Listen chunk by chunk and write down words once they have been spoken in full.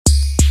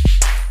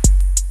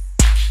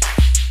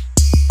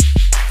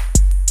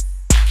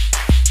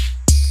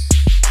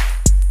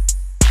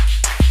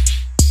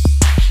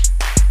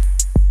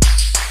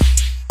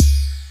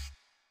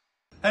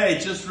Hey,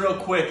 just real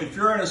quick, if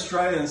you're in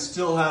Australia and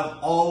still have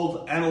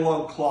old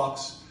analog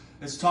clocks,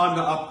 it's time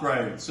to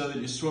upgrade so that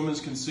your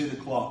swimmers can see the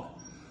clock.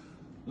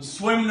 The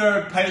Swim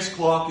Nerd Pace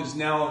Clock is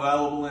now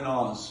available in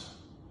Oz.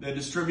 They're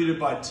distributed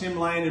by Tim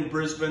Lane in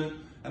Brisbane,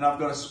 and I've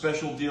got a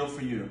special deal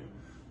for you.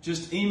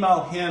 Just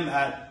email him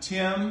at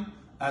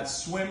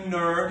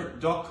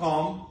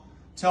tim@swimnerd.com,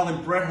 tell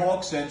him Brett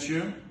Hawk sent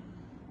you,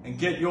 and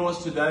get yours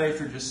today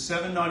for just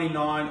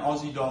 $7.99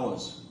 Aussie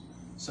dollars.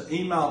 So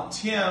email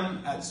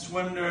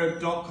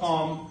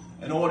tim@swimnerd.com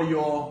and order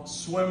your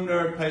Swim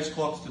Nerd Pace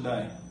Clocks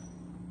today.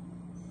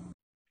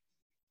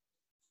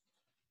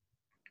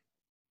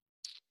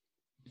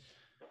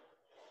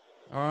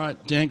 All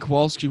right, Dan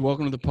Kowalski,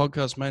 welcome to the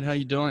podcast, mate. How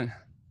you doing?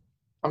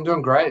 I'm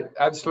doing great.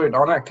 Absolute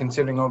honor,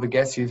 considering all the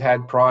guests you've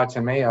had prior to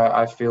me.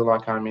 I feel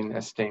like I'm in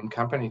esteemed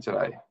company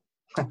today.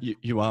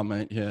 You are,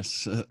 mate.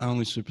 Yes,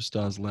 only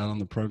superstars allowed on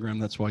the program.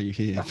 That's why you're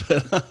here.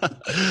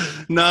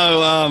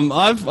 No,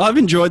 I've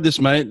enjoyed this,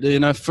 mate.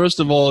 You know, first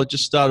of all, it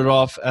just started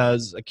off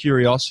as a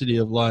curiosity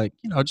of like,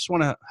 I just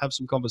want to have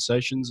some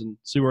conversations and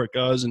see where it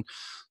goes. And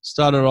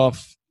started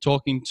off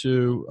talking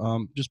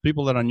to just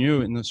people that I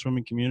knew in the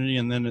swimming community,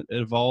 and then it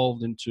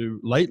evolved into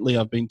lately.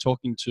 I've been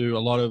talking to a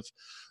lot of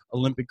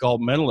Olympic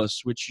gold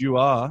medalists, which you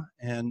are,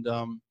 and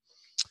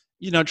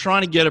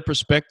trying to get a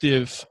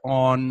perspective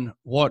on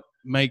what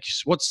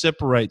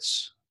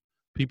separates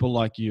people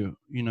like you.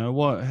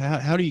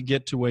 How do you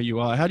get to where you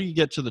are? How do you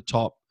get to the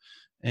top?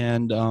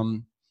 And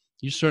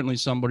you're certainly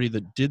somebody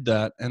that did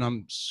that, and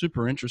I'm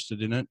super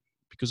interested in it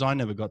because I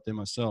never got there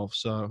myself.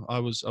 So I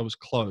was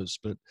close,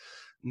 but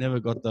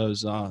never got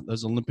those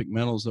Olympic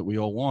medals that we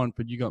all want.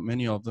 But you got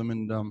many of them,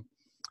 and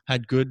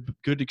had good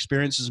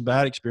experiences and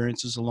bad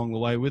experiences along the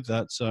way with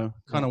that. So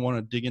kind of want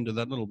to dig into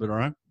that a little bit. All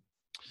right.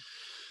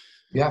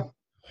 Yeah.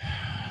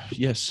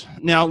 Yes.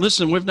 Now,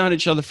 listen, we've known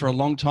each other for a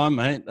long time,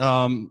 mate.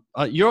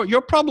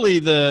 You're probably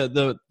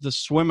the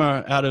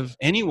swimmer out of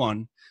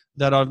anyone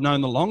that I've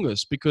known the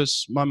longest,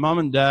 because my mum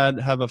and dad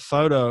have a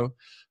photo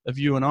of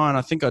you and I, and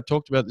I think I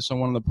talked about this on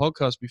one of the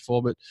podcasts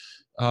before, but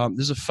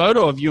there's a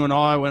photo of you and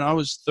I when I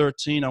was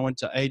 13. I went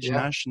to age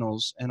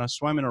nationals and I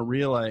swam in a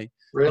relay.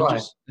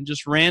 And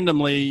just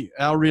randomly,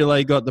 our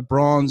relay got the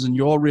bronze and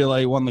your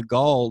relay won the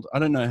gold. I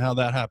don't know how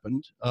that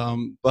happened,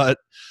 but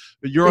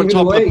you're on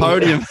top of the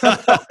podium.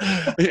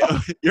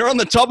 You're on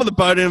the top of the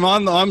podium.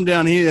 I'm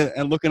down here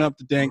and looking up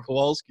to Dan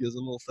Kowalski as a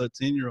little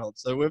 13-year-old.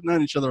 So we've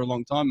known each other a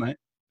long time, mate.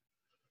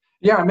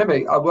 Yeah, I remember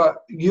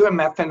you and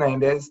Matt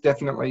Fernandez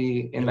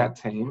definitely in that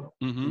team,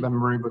 the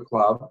Maroubra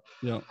Club.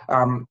 Yeah.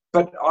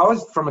 But I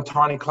was from a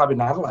tiny club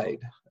in Adelaide,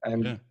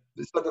 and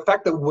so the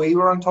fact that we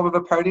were on top of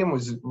the podium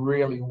was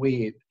really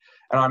weird.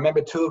 And I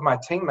remember two of my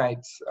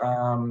teammates,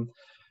 Carl,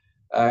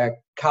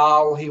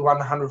 he won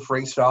 100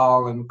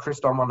 freestyle, and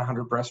Christon won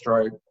 100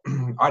 breaststroke.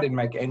 I didn't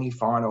make any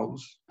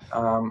finals.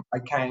 I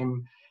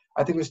think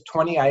it was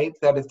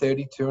 28th out of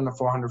 32 in the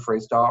 400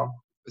 freestyle.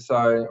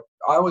 So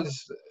I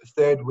was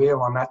third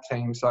wheel on that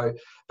team. So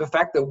the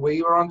fact that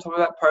we were on top of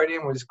that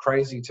podium was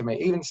crazy to me.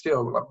 Even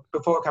still,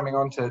 before coming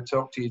on to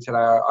talk to you today,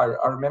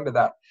 I remember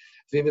that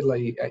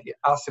vividly,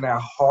 us in our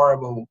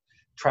horrible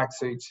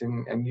tracksuits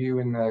and you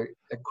in the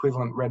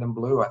equivalent red and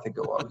blue, I think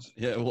it was.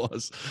 Yeah, it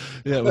was.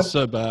 Yeah, it was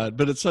so bad.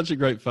 But it's such a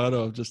great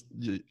photo of just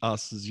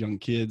us as young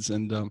kids.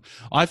 And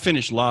I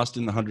finished last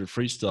in the 100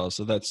 freestyle.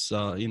 So that's,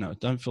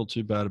 don't feel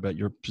too bad about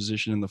your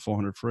position in the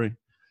 400 free.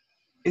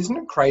 Isn't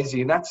it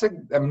crazy? And that's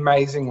an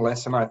amazing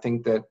lesson, I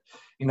think, that,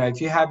 if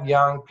you have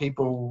young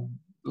people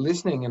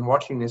listening and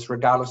watching this,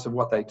 regardless of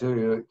what they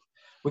do,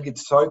 we get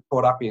so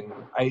caught up in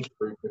age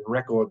group and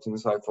records and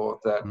so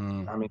forth that,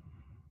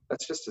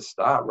 that's just a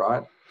start,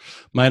 right?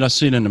 Mate, I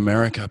see it in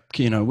America.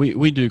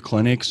 We do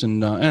clinics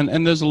and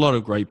there's a lot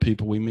of great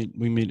people. We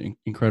meet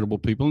incredible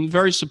people and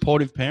very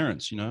supportive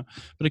parents,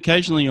 But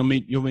occasionally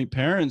you'll meet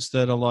parents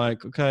that are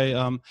like, okay,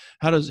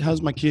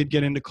 how's my kid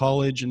get into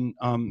college, and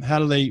how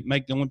do they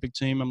make the Olympic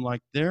team? I'm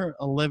like, they're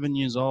 11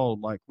 years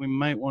old. Like, we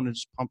might want to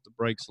just pump the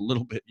brakes a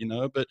little bit,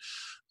 But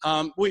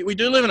we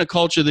do live in a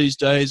culture these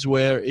days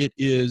where it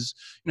is,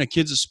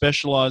 kids are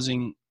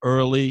specializing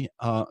early,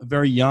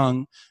 very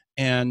young.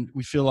 And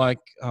we feel like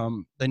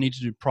they need to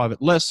do private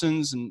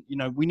lessons, and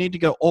we need to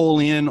go all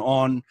in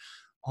on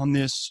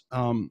this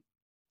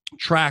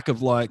track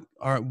of like,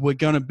 all right, we're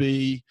going to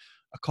be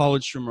a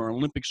college swimmer, or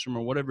Olympic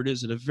swimmer, whatever it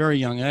is, at a very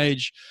young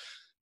age.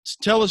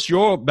 Tell us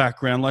your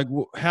background. Like,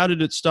 how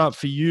did it start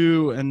for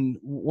you, and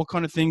what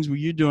kind of things were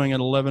you doing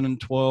at 11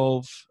 and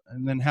 12,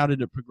 and then how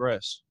did it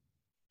progress?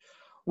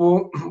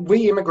 Well,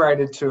 we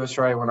immigrated to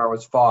Australia when I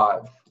was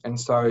 5, and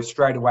so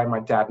straight away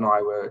my dad and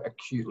I were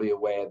acutely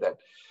aware that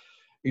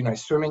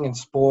swimming and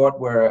sport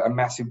were a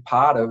massive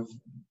part of,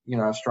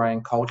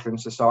 Australian culture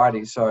and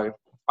society. So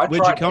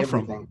Where'd you come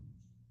from?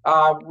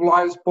 Well,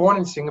 I was born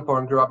in Singapore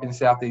and grew up in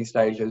Southeast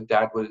Asia.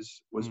 Dad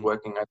was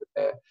working over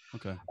there.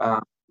 Okay.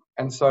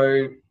 And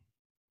so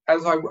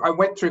as I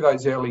went through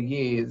those early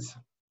years,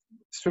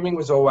 swimming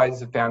was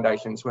always the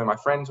foundation. It's where my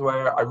friends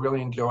were. I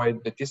really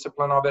enjoyed the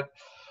discipline of it.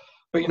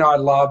 But, you know, I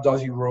loved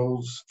Aussie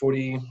rules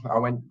footy. I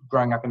went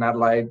growing up in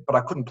Adelaide, but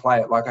I couldn't play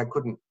it. Like, I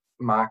couldn't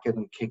mark it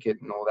and kick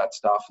it and all that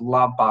stuff.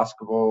 Loved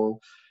basketball.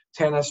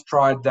 Tennis,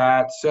 tried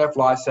that. Surf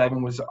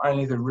lifesaving was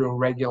only the real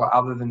regular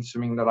other than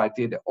swimming that I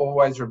did.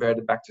 Always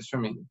reverted back to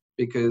swimming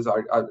because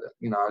I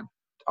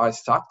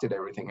sucked at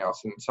everything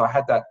else. And so I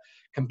had that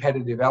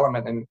competitive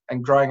element.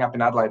 And growing up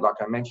in Adelaide,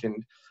 like I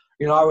mentioned,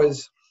 you know,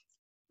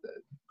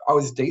 I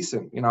was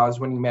decent. You know, I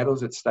was winning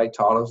medals at state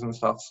titles and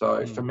stuff.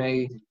 So for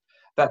me,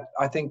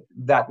 I think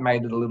that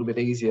made it a little bit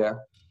easier.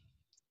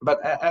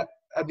 But at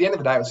the end of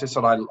the day, it was just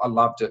that I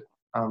loved it.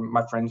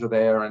 My friends were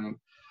there, and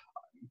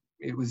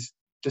it was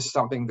just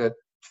something that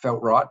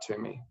felt right to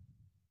me.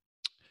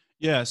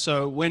 Yeah.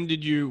 So when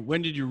did you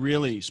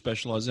really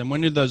specialize, and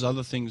when did those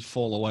other things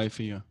fall away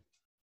for you?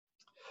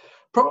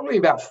 Probably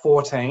about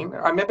 14.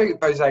 I remember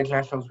those age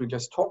nationals we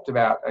just talked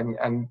about,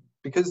 and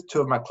because two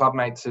of my club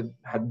mates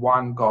had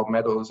won gold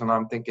medals, and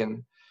I'm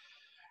thinking,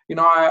 you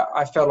know,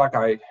 I felt like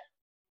I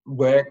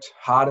worked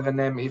harder than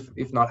them,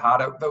 if not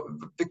harder.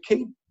 The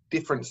key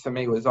difference for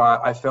me was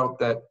I felt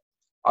that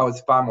I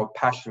was far more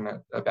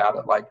passionate about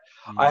it. Like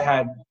I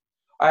had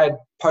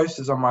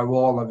posters on my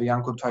wall of the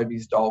Uncle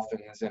Toby's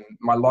Dolphins, and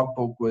my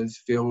logbook was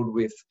filled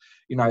with,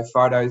 you know,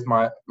 photos.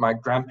 My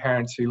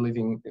grandparents who lived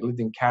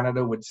in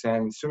Canada would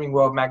send Swimming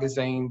World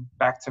magazine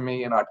back to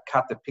me, and I'd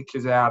cut the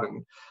pictures out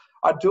and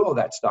I'd do all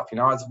that stuff. You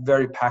know, I was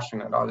very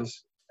passionate. I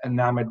was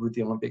enamored with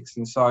the Olympics.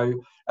 And so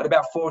at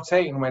about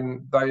 14,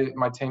 when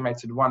my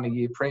teammates had won the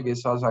year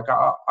previous, I was like,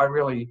 I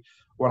really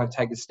want to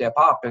take a step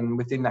up. And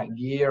within that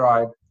year,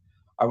 I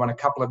won a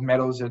couple of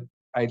medals at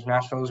age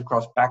nationals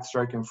across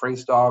backstroke and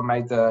freestyle,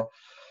 made the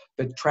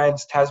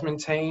Trans-Tasman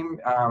team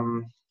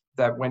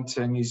that went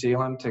to New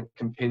Zealand to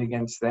compete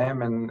against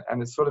them. And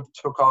it sort of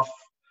took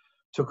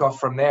off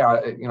from there.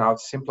 I've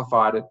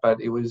simplified it, but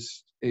it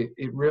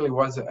really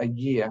was a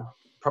year,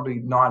 probably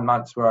 9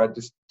 months, where I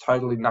just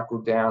totally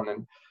knuckled down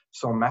and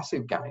saw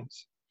massive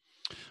gains.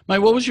 Mate,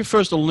 what was your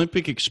first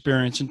Olympic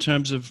experience in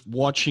terms of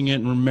watching it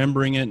and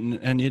remembering it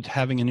and it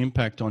having an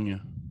impact on you?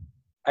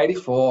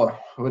 84,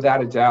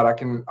 without a doubt. I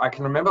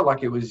can remember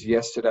like it was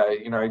yesterday.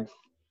 You know,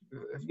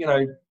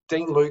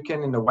 Dean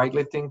Lucan in the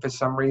weightlifting for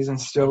some reason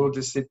still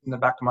just sits in the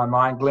back of my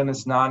mind.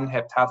 Glynis Nunn,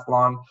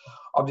 heptathlon.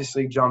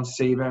 Obviously, John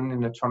Sieben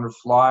in the 200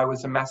 fly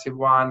was a massive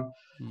one.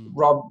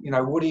 Rob, you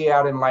know, Woody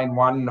out in lane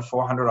 1 in the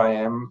 400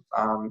 IM.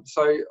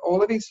 So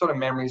all of these sort of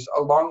memories,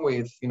 along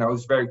with, you know, it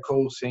was very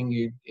cool seeing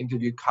you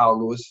interview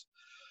Carl Lewis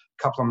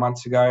a couple of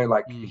months ago,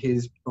 like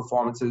his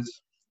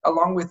performances,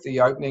 along with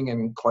the opening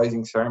and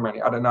closing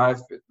ceremony. I don't know if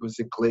it was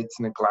the glitz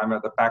and the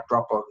glamour, the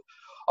backdrop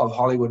of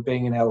Hollywood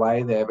being in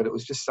LA there, but it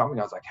was just something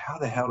I was like, how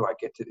the hell do I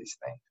get to this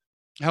thing?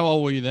 How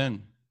old were you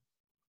then?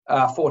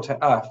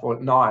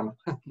 9.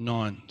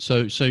 9.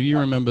 So you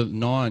remember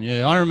 9.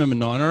 Yeah, I remember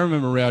 9. I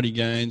remember Rowdy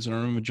Gaines and I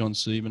remember John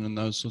Sieben and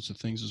those sorts of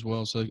things as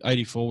well. So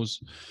 84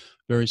 was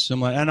very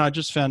similar. And I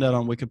just found out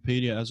on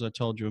Wikipedia, as I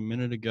told you a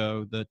minute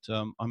ago, that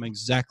I'm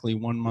exactly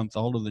 1 month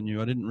older than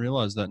you. I didn't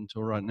realize that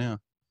until right now.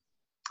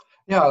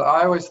 Yeah,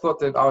 I always thought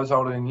that I was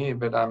older than you,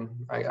 but I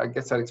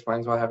guess that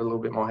explains why I have a little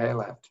bit more hair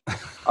left.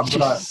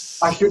 But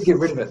I should get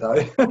rid of it,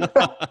 though.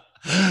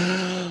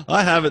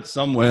 I have it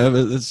somewhere,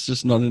 but it's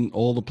just not in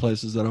all the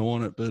places that I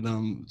want it. But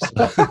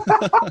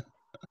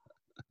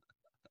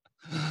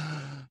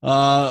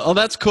oh,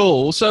 that's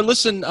cool. So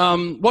listen,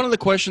 one of the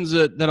questions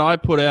that I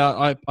put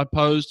out, I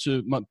posed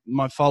to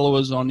my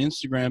followers on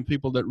Instagram,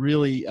 people that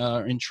really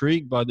are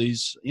intrigued by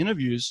these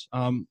interviews.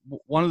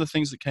 One of the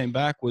things that came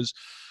back was,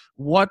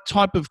 what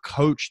type of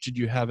coach did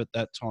you have at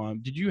that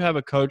time? Did you have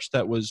a coach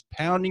that was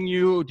pounding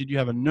you? Or did you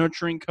have a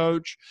nurturing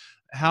coach?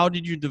 How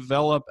did you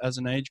develop as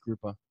an age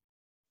grouper?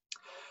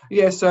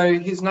 Yeah, so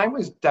his name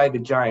was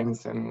David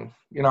James, and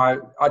you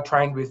know, I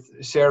trained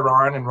with Sarah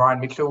Ryan and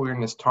Ryan Mitchell. We were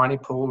in this tiny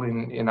pool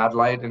in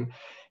Adelaide, and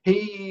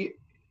a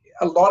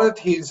lot of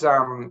his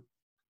foundation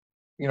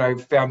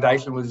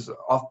was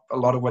off a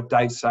lot of what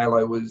Dave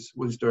Salo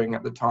was doing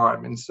at the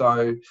time, and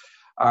so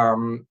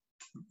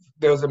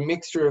there was a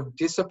mixture of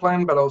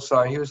discipline, but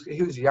also he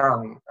was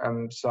young,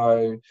 and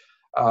so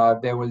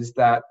there was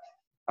that.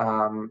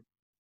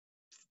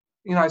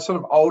 Sort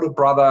of older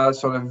brother,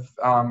 sort of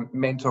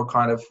mentor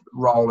kind of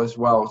role as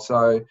well.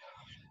 So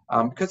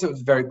because it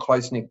was a very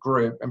close-knit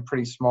group and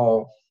pretty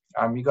small,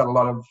 you got a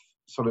lot of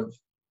sort of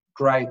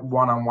great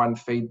one-on-one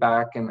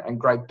feedback and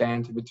great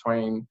banter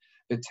between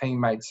the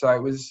teammates. So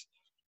it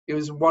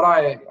was what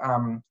I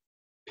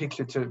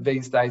picture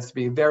these days to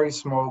be a very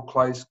small,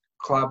 close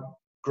club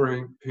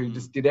group who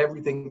just did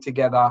everything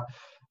together.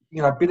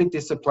 You know, a bit of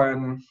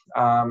discipline,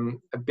 a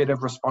bit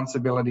of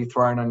responsibility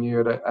thrown on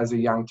you as a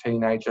young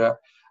teenager.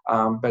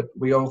 But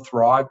we all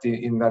thrived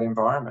in that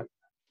environment.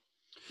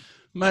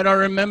 Mate, I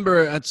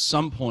remember at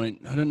some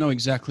point, I don't know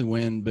exactly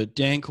when, but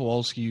Dan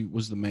Kowalski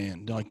was the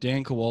man. Like,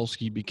 Dan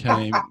Kowalski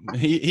became,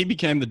 he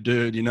became the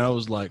dude, you know. It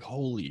was like,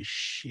 holy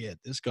shit,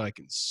 this guy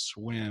can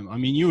swim. I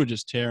mean, you were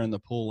just tearing the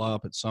pool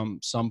up at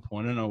some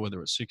point. I don't know whether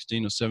it was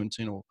 16 or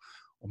 17 or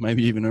or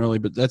maybe even early,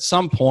 but at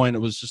some point it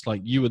was just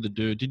like you were the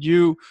dude. Did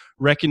you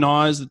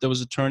recognize that there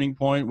was a turning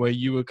point where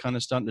you were kind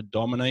of starting to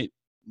dominate,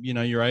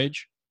 your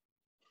age?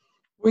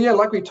 Well, yeah,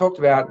 like we talked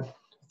about,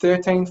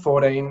 13,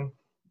 14,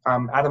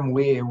 Adam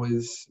Weir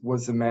was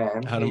the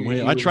man. Adam Weir.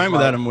 He I was trained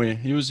with like, Adam Weir.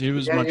 He was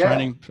yeah, my yeah,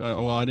 training.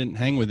 Well, I didn't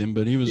hang with him,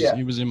 but he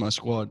yeah. was in my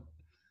squad.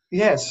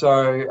 Yeah,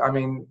 so I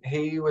mean,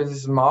 he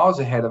was miles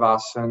ahead of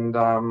us, and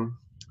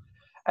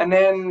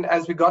then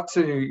as we got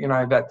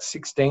to that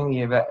 16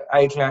 year, that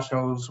age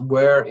nationals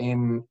were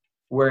in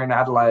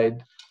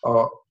Adelaide,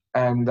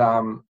 and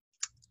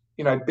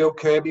Bill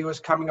Kirby was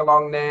coming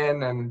along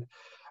then, and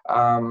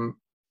I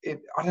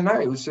don't know,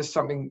 it was just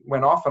something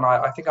went off, and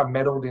I think I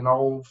medaled in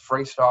all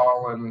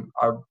freestyle and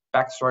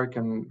backstroke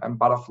and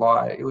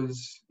butterfly. It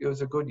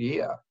was a good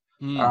year.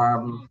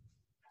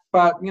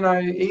 But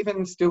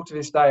even still to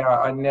this day,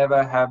 I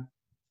never have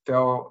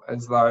felt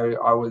as though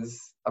I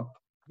was a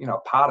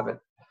part of it.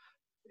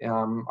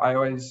 I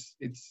always,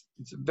 it's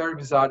very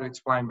bizarre to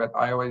explain, but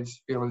I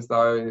always feel as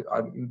though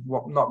I'm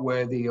not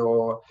worthy,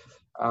 or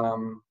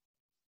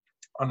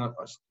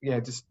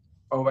just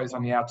always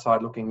on the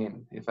outside looking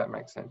in, if that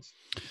makes sense.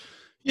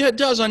 Yeah, it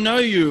does. I know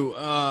you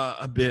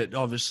a bit,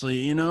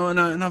 obviously, and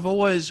I've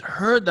always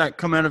heard that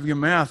come out of your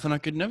mouth, and I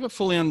could never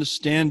fully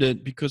understand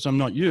it because I'm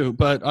not you.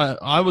 But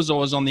I was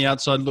always on the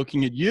outside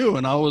looking at you,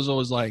 and I was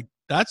always like,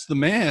 "That's the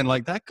man!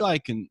 Like that guy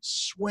can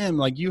swim.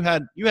 Like you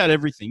had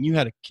everything. You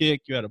had a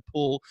kick, you had a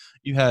pull,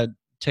 you had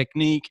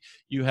technique,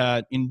 you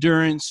had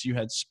endurance, you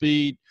had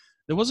speed.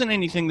 There wasn't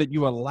anything that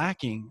you were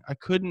lacking. I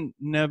couldn't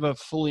never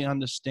fully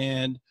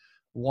understand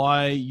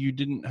why you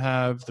didn't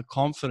have the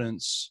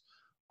confidence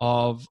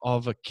of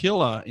a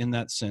killer in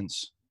that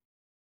sense.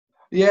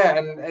 Yeah,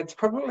 and it's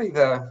probably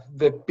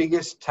the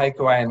biggest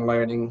takeaway and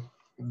learning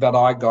that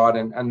I got,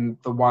 and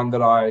the one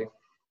that I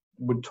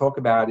would talk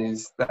about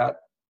is that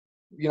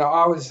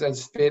I was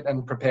as fit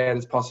and prepared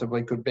as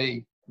possibly could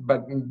be,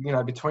 but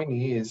between the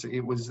years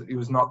it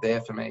was not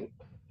there for me,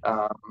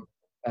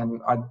 and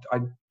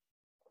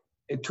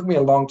it took me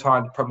a long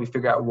time to probably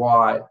figure out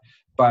why.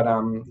 But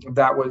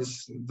that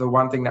was the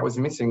one thing that was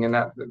missing, and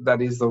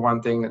that is the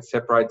one thing that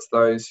separates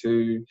those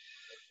who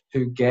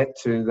get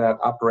to that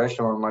upper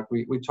echelon. Like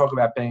we talk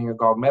about being a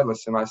gold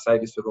medalist, and I say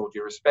this with all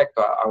due respect.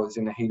 I was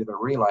in the heat of a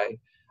relay,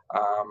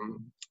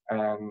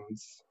 and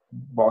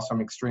whilst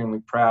I'm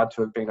extremely proud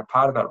to have been a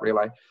part of that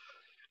relay,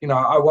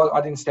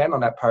 I didn't stand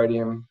on that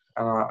podium.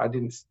 I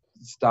didn't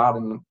start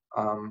on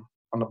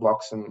the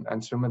blocks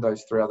and swim with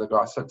those three other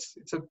guys. So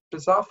it's a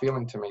bizarre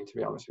feeling to me, to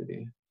be honest with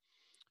you.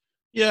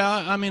 Yeah,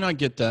 I mean, I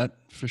get that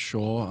for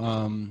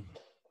sure.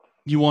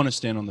 You want to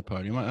stand on the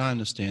podium. I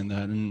understand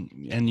that,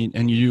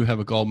 and you have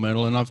a gold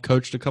medal. And I've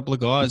coached a couple of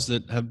guys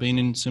that have been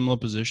in similar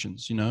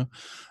positions,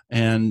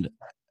 and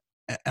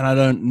I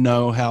don't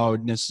know how I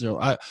would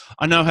necessarily.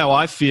 I know how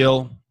I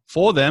feel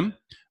for them,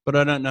 but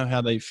I don't know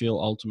how they feel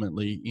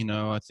ultimately.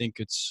 I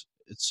think it's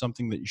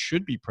something that you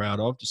should be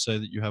proud of to say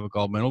that you have a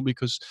gold medal,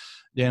 because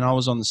Dan, I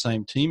was on the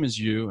same team as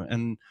you,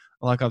 and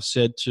like I've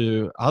said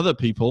to other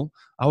people,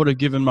 I would have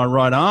given my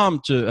right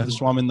arm to have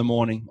swum in the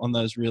morning on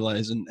those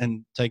relays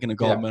and taken a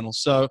gold medal.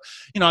 So,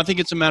 I think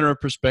it's a matter of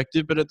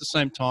perspective, but at the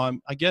same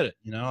time, I get it.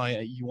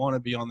 You want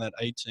to be on that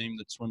A team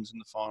that swims in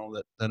the final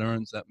that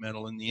earns that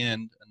medal in the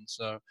end. And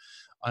so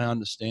I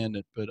understand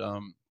it, but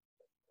I'll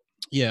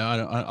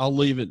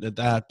leave it at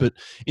that. But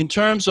in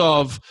terms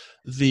of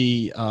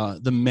the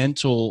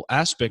mental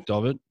aspect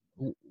of it,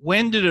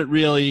 when did it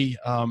really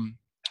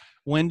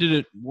when did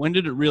it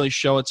really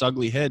show its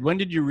ugly head? When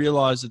did you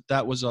realize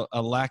that was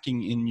a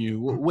lacking in you?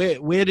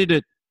 Where did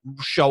it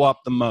show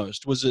up the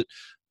most? Was it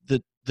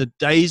the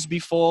days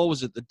before?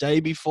 Was it the day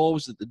before?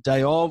 Was it the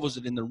day of? Was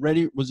it in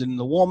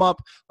the warm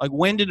up? Like,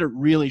 when did it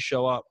really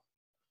show up?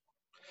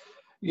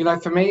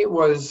 For me, it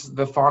was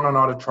the final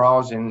night of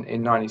trials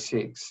in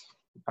 '96.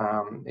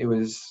 It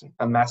was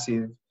a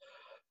massive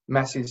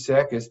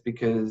circus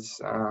because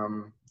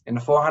in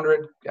the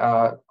 400,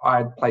 I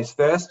had placed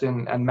first,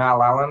 and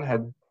Mal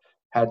Allen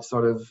had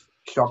sort of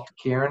shocked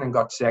Kieran and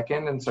got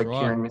second, and so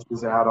Kieran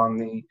misses out on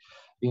the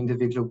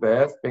individual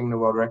berth, being the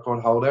world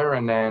record holder.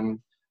 And then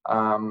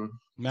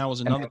Mal was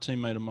another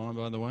teammate of mine,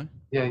 by the way.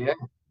 Yeah,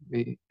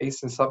 the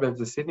eastern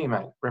suburbs of Sydney,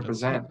 mate.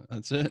 Represent.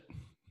 That's it.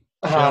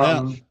 Shout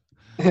out.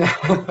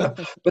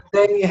 But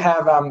then you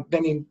have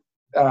then he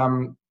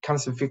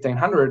comes to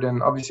 1500,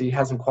 and obviously he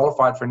hasn't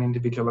qualified for an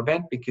individual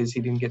event because he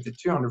didn't get the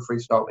 200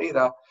 freestyle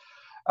either,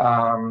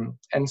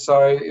 and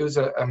so it was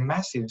a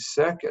massive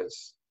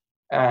circus.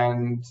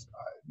 And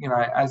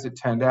as it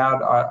turned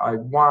out, I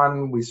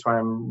won. We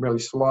swam really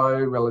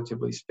slow,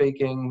 relatively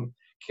speaking.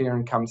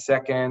 Kieran comes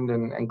second,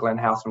 and Glenn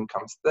Houseman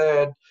comes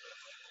third.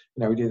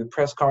 We do the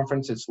press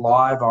conference. It's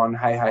live on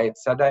Hey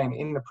It's Saturday, and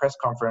in the press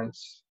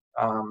conference,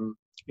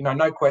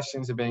 no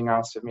questions are being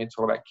asked of me at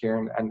all about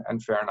Kieran,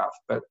 and fair enough.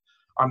 But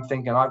I'm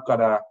thinking I've got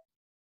to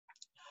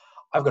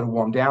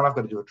warm down. I've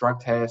got to do a drug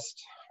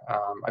test.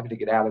 I've got to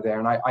get out of there.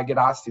 And I get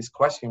asked this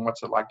question: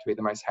 what's it like to be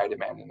the most hated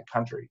man in the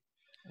country?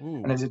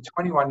 Ooh. And as a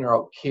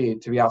 21-year-old kid,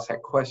 to be asked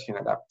that question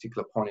at that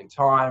particular point in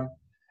time,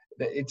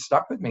 it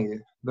stuck with me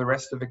the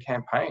rest of the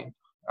campaign.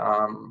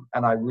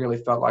 And I really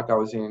felt like I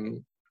was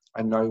in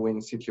a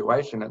no-win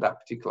situation at that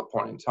particular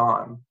point in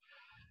time.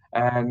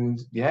 And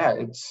yeah,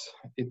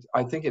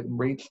 I think it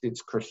reached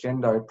its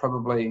crescendo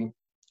probably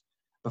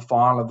the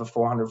final of the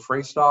 400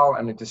 freestyle,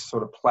 and it just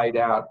sort of played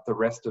out the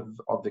rest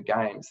of the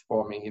games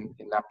for me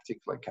in that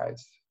particular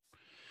case.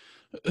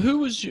 Who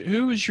was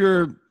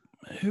your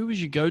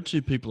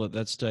go-to people at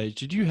that stage?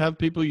 Did you have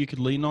people you could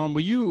lean on? Were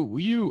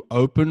you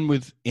open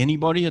with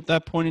anybody at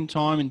that point in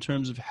time in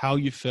terms of how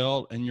you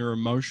felt and your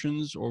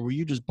emotions, or were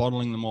you just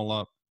bottling them all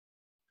up?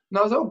 No,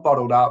 it was all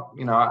bottled up.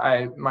 You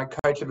know, my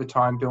coach at the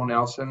time, Bill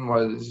Nelson,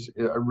 was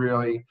a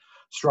really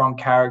strong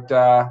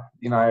character.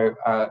 You know,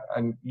 a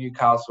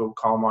Newcastle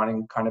coal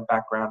mining kind of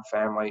background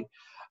family,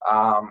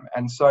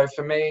 and so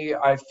for me,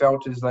 I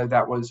felt as though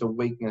that was a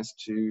weakness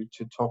to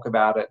talk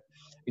about it.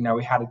 You know,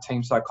 we had a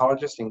team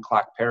psychologist in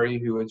Clark Perry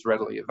who was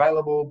readily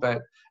available,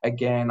 but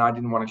again, I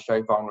didn't want to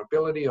show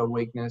vulnerability or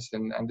weakness,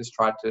 and just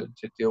tried to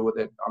deal with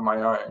it on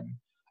my own.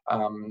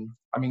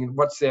 I mean,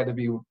 what's there to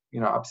be,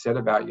 upset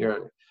about?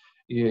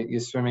 You're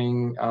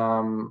swimming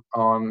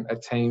on a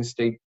team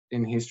steeped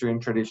in history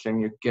and tradition.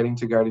 You're getting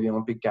to go to the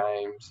Olympic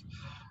Games.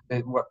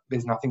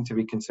 There's nothing to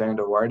be concerned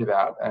or worried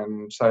about.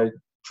 And so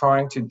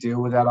trying to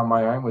deal with that on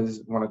my own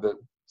was one of the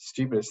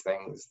stupidest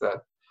things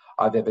that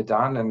I've ever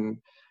done. And,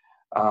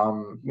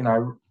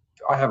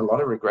 I have a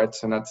lot of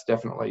regrets, and that's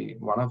definitely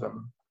one of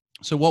them.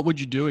 So what would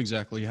you do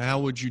exactly? How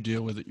would you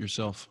deal with it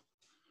yourself?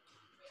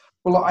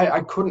 Well, I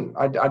couldn't.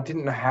 I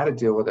didn't know how to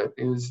deal with it.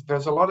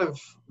 There's a lot of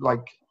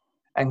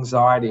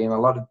anxiety and a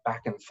lot of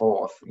back and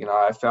forth.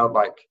 I felt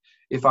like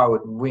if I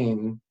would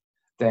win,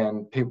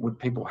 then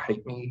people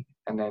hate me,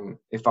 and then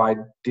if I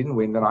didn't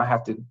win, then I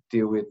have to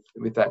deal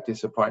with that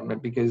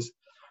disappointment, because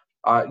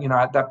at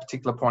that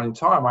particular point in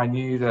time, I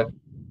knew that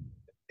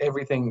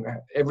everything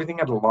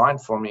had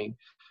aligned for me.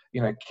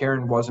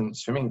 Kieran wasn't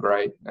swimming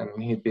great,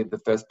 and he'd be the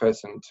first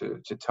person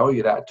to tell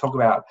you that. Talk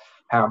about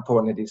how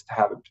important it is to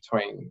have it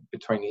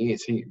between the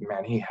ears. He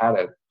had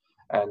it.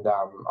 And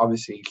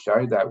obviously he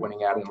showed that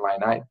winning out in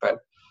lane 8. But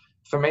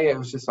for me, it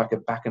was just like a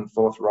back and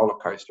forth roller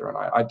coaster, and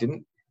I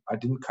didn't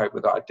cope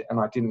with it, and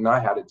I didn't know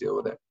how to deal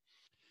with it.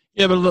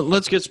 Yeah, but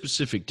let's get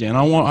specific, Dan.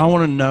 I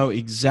want to know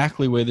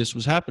exactly where this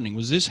was happening.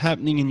 Was this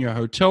happening in your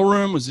hotel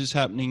room? Was this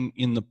happening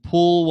in the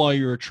pool while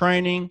you were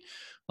training?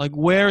 Like,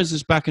 where is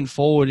this back and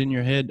forward in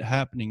your head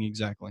happening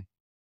exactly?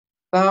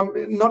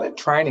 Not at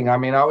training. I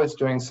mean, I was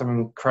doing some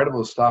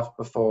incredible stuff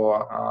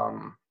before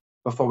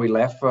we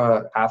left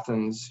for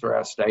Athens for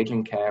our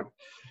staging camp.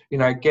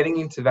 Getting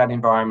into that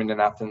environment in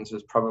Athens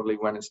was probably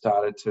when it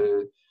started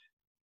to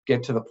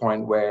get to the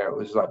point where it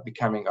was like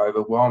becoming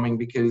overwhelming,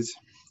 because,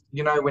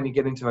 when you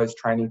get into those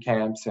training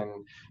camps and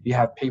you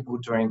have people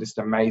doing just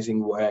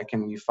amazing work,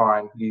 and you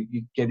find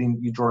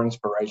you draw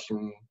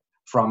inspiration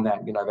from that.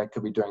 They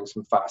could be doing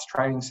some fast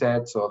training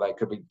sets, or they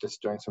could be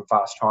just doing some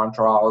fast time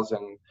trials.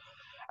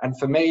 And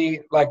for me,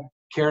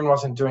 Kieran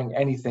wasn't doing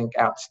anything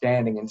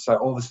outstanding, and so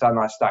all of a sudden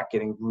I start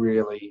getting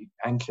really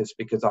anxious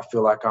because I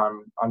feel like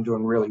I'm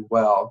doing really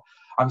well.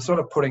 I'm sort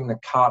of putting the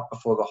cart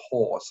before the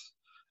horse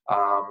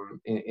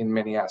in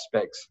many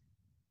aspects.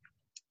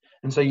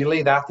 And so you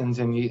leave Athens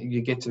and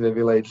you get to the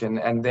village,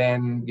 and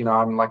then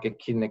I'm like a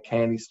kid in a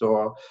candy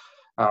store,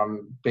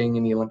 being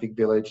in the Olympic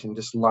Village and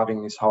just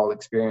loving this whole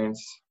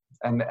experience.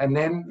 And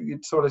then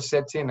it sort of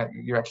sets in that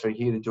you're actually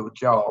here to do a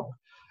job.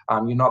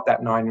 You're not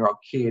that 9-year-old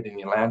kid in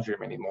your lounge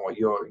room anymore.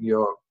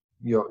 You're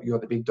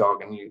the big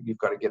dog, and you've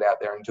got to get out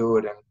there and do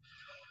it. And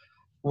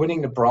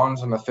winning the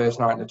bronze on the first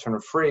night in the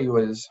 200 free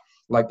was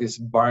like this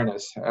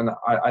bonus. And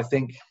I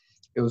think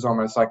it was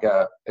almost like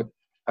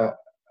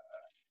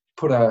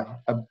put a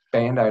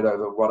Band-Aid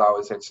over what I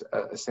was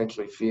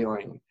essentially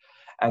feeling.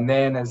 And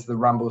then as the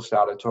rumble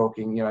started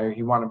talking,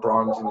 he won a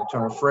bronze in the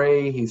 200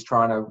 free. He's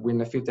trying to win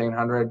the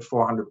 1500,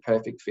 400,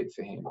 perfect fit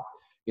for him.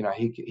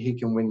 He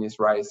can win this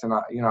race. And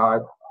I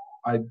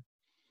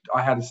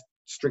had a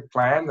strict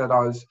plan that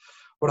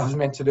what I was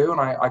meant to do, and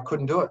I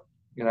couldn't do it.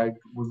 But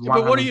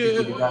who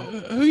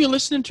are you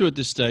listening to at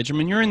this stage? I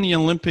mean, you're in the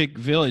Olympic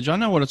Village. I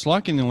know what it's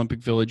like in the Olympic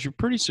Village. You're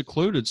pretty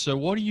secluded. So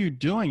what are you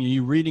doing? Are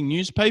you reading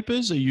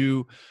newspapers?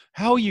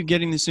 How are you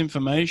getting this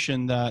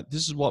information that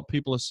this is what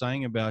people are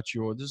saying about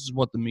you, or this is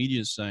what the media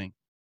is saying?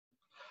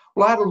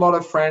 Well, I had a lot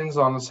of friends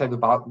on, say, the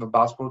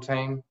basketball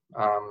team.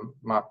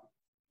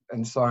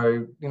 And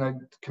so,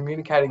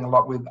 communicating a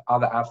lot with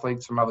other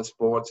athletes from other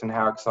sports and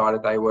how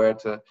excited they were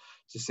to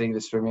see the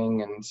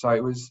swimming. And so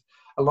it was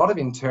a lot of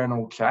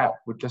internal chat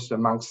with just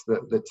amongst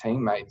the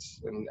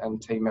teammates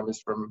and team members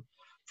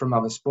from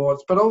other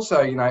sports. But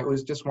also, it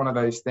was just one of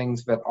those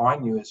things that I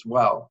knew as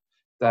well,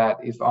 that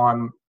if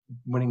I'm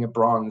winning a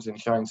bronze and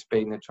showing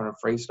speed in the 200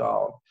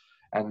 freestyle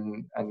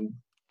and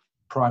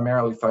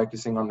primarily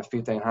focusing on the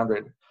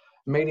 1500,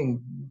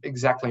 meeting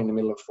exactly in the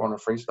middle of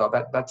 400 freestyle,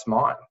 that's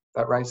mine.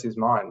 That race is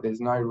mine.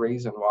 There's no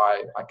reason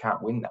why I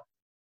can't win that.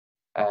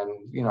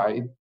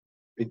 And,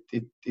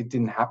 it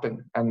didn't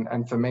happen.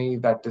 And for me,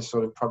 that just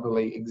sort of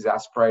probably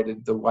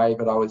exasperated the way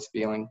that I was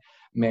feeling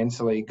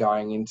mentally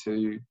going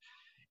into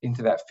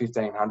into that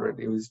 1500.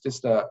 It was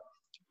just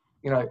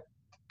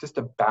just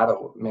a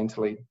battle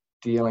mentally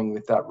dealing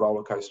with that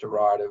roller coaster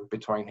ride of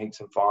between heats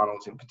and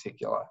finals in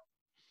particular.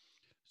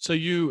 So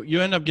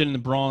you end up getting the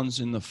bronze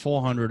in the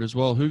 400 as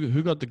well.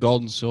 Who got the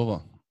gold and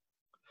silver?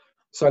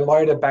 So Daniel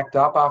Loader backed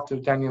up after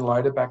the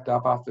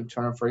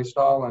 200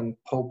 freestyle, and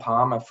Paul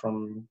Palmer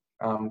from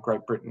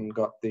Great Britain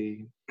got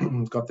the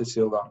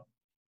silver.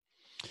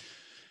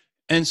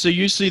 And so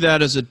you see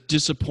that as a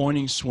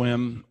disappointing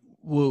swim.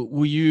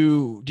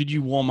 Did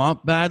you warm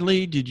up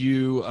badly?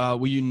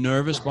 Were you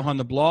nervous behind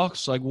the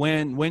blocks? Like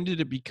when did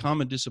it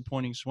become a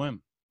disappointing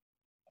swim?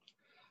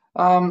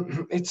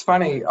 It's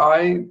funny.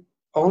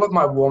 All of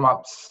my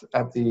warm-ups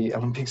at the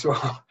Olympics were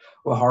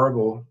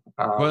horrible.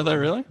 Were they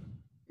really?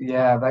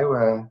 Yeah, they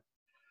were.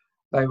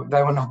 They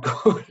were not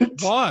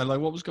good. Why? Like,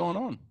 what was going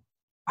on?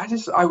 I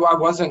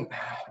wasn't.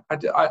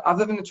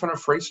 Other than the 200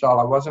 freestyle,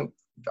 I wasn't.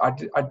 I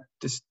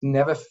just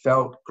never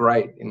felt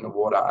great in the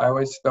water. I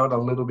always felt a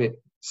little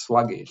bit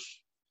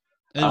sluggish.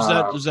 And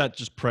is that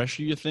just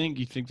pressure? You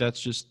think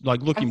that's just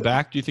like looking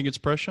back? Do you think it's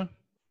pressure?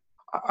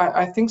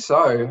 I think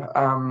so.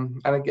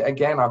 And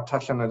again, I've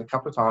touched on it a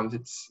couple of times.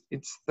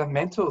 It's the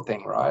mental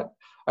thing, right?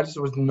 I just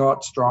was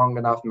not strong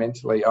enough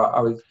mentally. I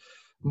was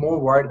more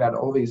worried about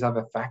all these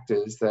other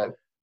factors that,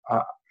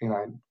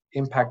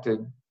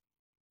 impacted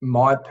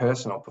my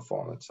personal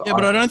performance. Yeah,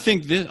 but I don't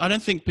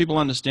think people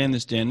understand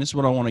this, Dan. This is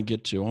what I want to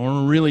get to. I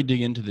want to really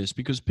dig into this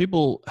because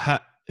people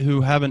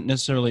who haven't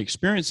necessarily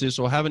experienced this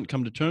or haven't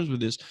come to terms with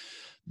this,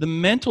 the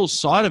mental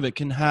side of it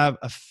can have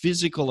a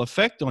physical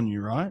effect on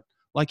you, right?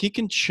 Like it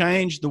can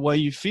change the way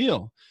you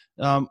feel.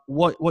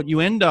 What you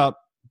end up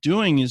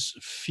doing is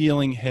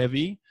feeling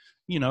heavy.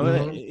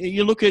 Mm-hmm.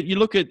 You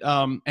look at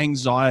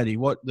anxiety.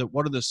 What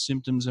are the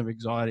symptoms of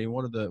anxiety?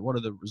 What are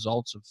the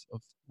results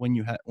of when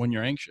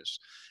you're anxious?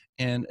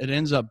 And it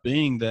ends up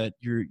being that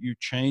you're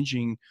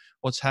changing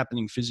what's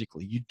happening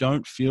physically. You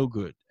don't feel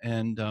good,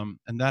 and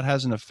that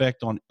has an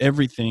effect on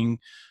everything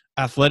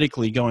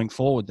athletically going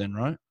forward. Then,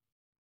 right?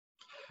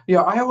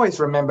 Yeah, I always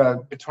remember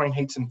between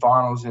heats and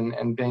finals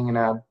and being in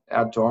our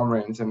dorm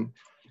rooms, and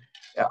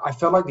I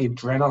felt like the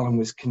adrenaline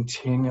was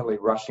continually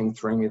rushing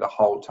through me the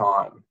whole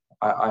time.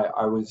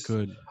 I was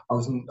good. I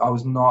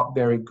was not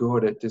very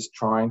good at just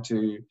trying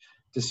to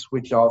just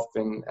switch off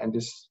and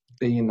just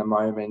be in the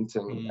moment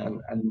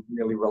and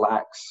really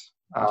relax.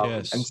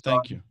 Yes, and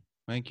so,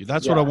 thank you.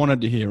 That's what I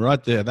wanted to hear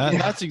right there.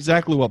 That's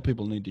exactly what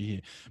people need to hear.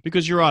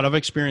 Because you're right, I've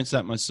experienced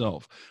that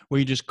myself, where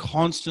you're just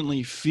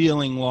constantly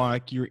feeling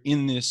like you're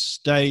in this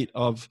state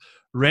of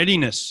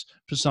readiness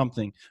for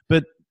something.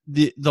 But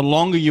the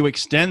longer you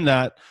extend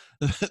that,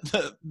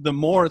 the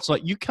more it's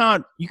like you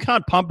can't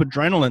pump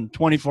adrenaline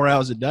 24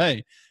 hours a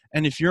day.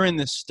 And if you're in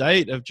this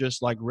state of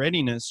just like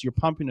readiness, you're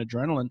pumping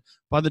adrenaline.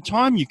 By the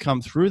time you come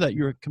through that,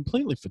 you're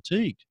completely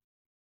fatigued.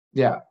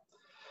 Yeah.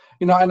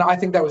 And I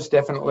think that was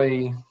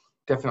definitely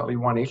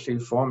one issue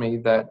for me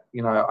that,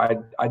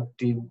 I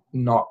did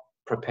not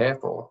prepare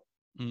for.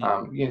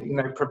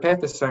 Prepare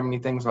for so many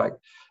things. Like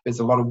there's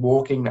a lot of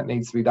walking that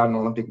needs to be done in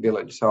Olympic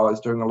Village. So I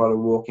was doing a lot of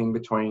walking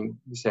between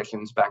the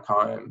sessions back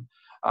home.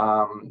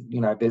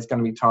 There's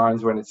going to be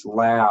times when it's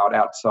loud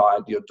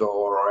outside your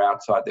door or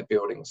outside the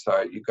building.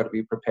 So you've got to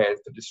be prepared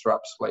to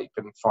disrupt sleep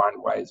and find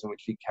ways in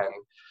which you can,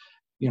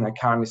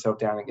 calm yourself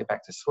down and get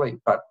back to sleep.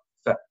 But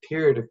that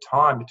period of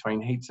time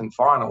between heats and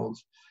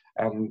finals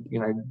and,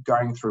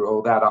 going through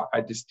all that,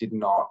 I just did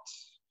not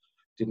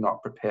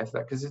prepare for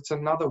that because it's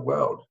another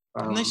world.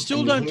 And they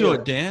still don't do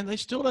it, Dan. They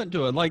still don't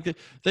do it. Like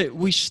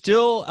we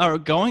still are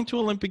going to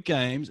Olympic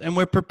Games and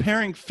we're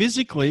preparing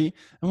physically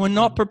and we're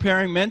not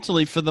preparing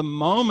mentally for the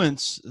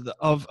moments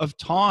of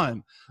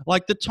time.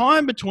 Like the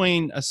time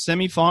between a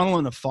semifinal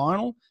and a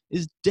final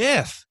is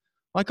death.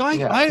 Like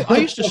I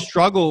used to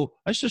struggle.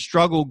 I used to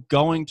struggle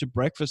going to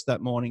breakfast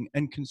that morning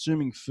and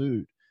consuming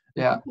food.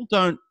 Yeah.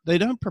 People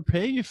don't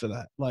prepare you for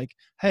that. Like,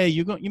 hey,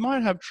 you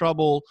might have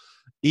trouble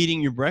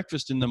eating your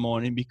breakfast in the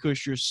morning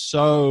because you're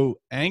so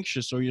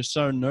anxious or you're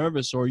so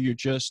nervous or you're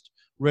just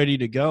ready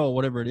to go or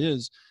whatever it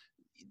is.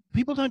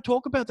 People don't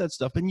talk about that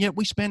stuff. And yet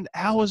we spend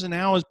hours and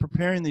hours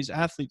preparing these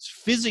athletes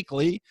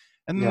physically.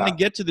 And then they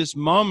get to this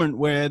moment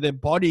where their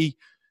body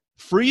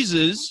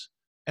freezes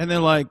and they're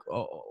like,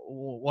 oh,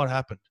 what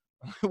happened?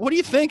 What do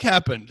you think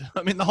happened?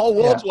 I mean, the whole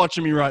world's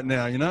watching me right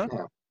now, Yeah.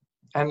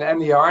 And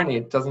the irony,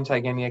 it doesn't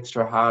take any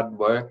extra hard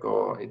work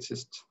or it's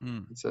just,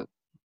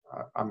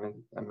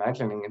 I'm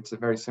imagining it's a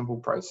very simple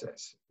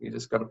process. You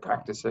just got to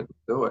practice it and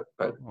do it.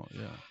 But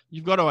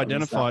you've got to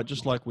identify it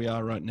just like we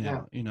are right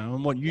now,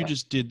 and what you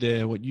just did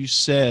there, what you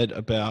said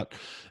about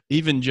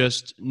even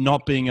just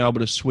not being able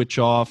to switch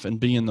off and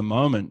be in the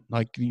moment.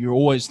 Like you're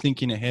always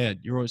thinking ahead.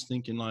 You're always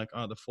thinking like,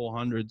 the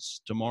 400s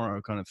tomorrow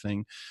kind of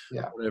thing,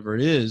 whatever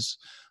it is.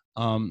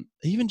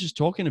 Even just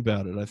talking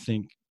about it, I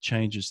think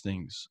changes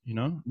things,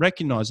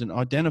 recognizing,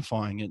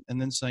 identifying it, and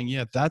then saying,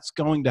 that's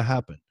going to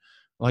happen.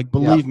 Like,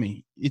 believe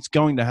me, it's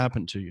going to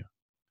happen to you.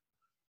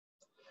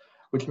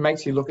 Which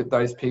makes you look at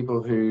those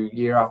people who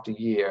year after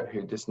year,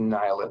 who just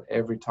nail it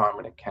every time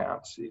when it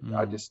counts.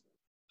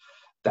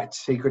 that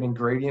secret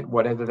ingredient,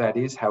 whatever that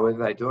is,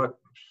 however they do it,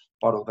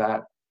 bottle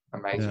that.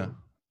 Amazing.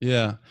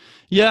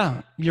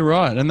 Yeah, you're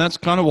right. And that's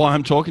kind of why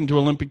I'm talking to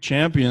Olympic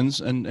champions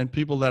and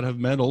people that have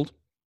medaled,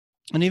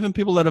 and even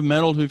people that have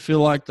medaled who feel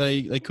like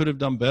they could have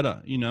done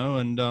better,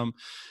 and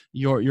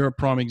you're a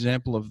prime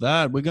example of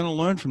that. We're going to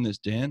learn from this,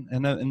 Dan,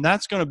 and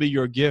that's going to be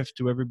your gift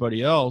to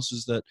everybody else,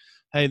 is that,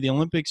 hey, the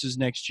Olympics is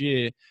next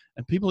year,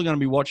 and people are going to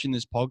be watching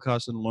this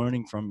podcast and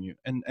learning from you.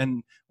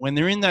 And when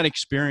they're in that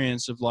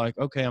experience of like,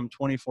 okay, I'm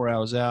 24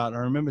 hours out. I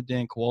remember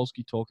Dan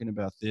Kowalski talking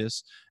about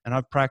this, and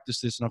I've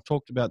practiced this, and I've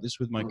talked about this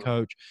with my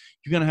coach.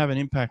 You're going to have an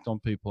impact on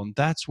people, and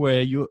that's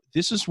where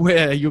this is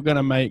where you're going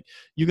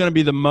to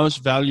be the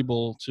most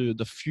valuable to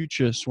the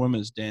future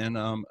swimmers, Dan.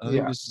 I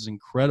think this is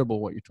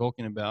incredible what you're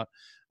talking about.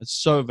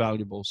 It's so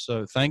valuable.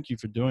 So thank you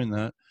for doing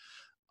that.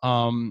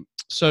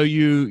 So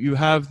you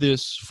have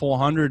this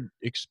 400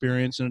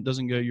 experience and it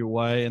doesn't go your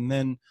way. And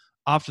then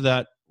after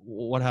that,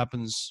 what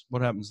happens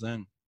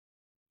then?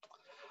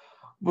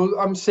 Well,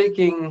 I'm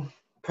seeking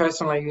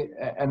personally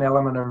an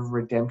element of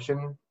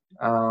redemption.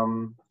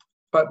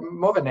 But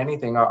more than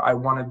anything, I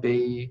want to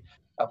be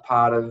a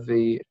part of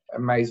the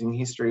amazing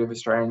history of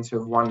Australians who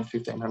have won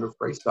 1500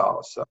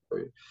 freestyle. So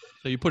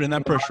you're putting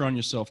that pressure on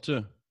yourself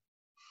too.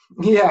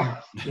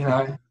 Yeah,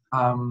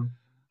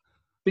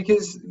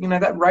 because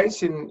that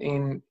race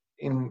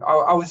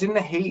I was in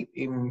the heat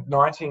in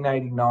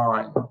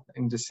 1989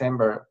 in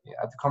December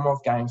at the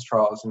Commonwealth Games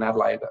trials in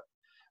Adelaide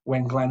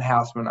when Glenn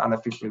Houseman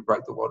unofficially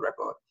broke the world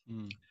record.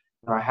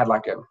 I had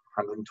like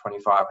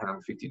 125,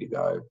 150 to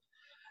go,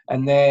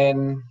 and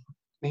then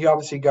he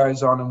obviously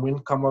goes on and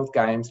wins Commonwealth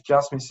Games,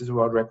 just misses the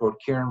world record.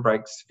 Kieran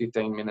breaks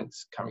 15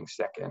 minutes, coming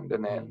second,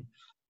 and then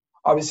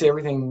obviously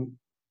everything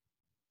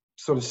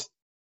sort of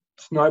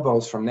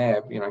snowballs from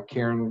there.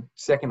 Kieran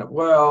second at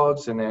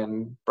Worlds, and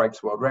then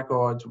breaks world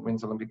records,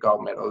 wins Olympic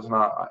gold medals, and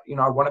I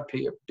want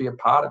to be a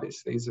part of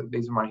this. These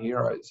are my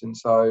heroes, and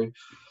so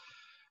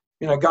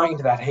going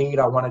into that heat,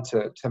 I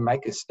wanted to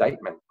make a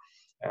statement,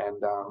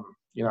 and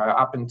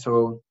up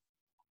until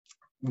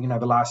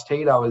the last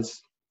heat, I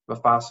was the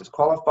fastest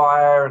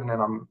qualifier, and then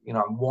I'm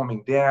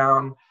warming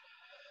down,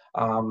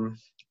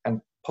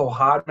 and Paul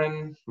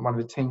Hardman, one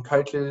of the team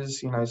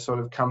coaches, sort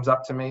of comes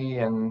up to me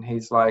and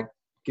he's like,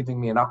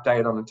 giving me an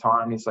update on the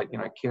time. He's like,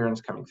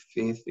 Kieran's coming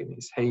 5th in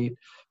his heat.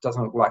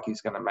 Doesn't look like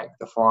he's going to make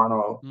the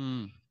final.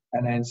 And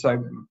then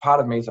so part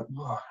of me is like,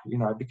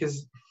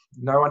 because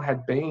no one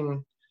had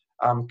been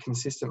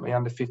consistently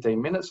under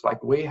 15 minutes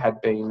like we had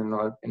been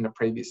in the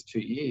previous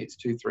 3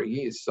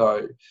 years.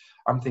 So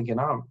I'm thinking,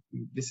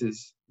 this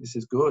is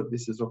good.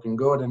 This is looking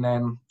good. And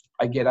then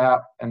I get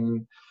out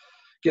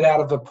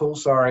of the pool,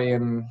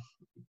 and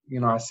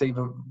I see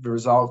the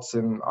results,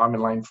 and I'm in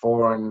lane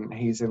 4 and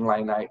he's in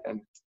lane 8,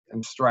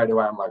 and straight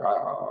away I'm like,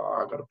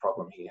 I got a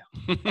problem here.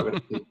 I got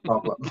a big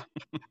problem.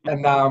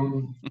 And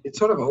it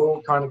sort of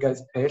all kind of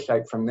goes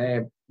pear-shaped from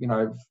there,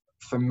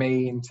 for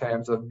me, in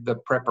terms of the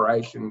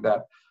preparation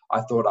that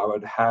I thought I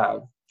would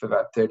have for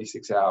that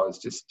 36 hours,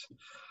 just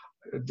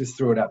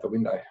threw it out the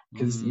window.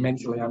 Because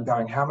mentally I'm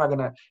going, how am I going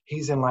to,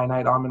 he's in lane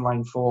 8, I'm in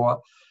lane 4.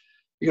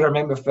 You got to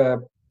remember,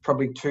 for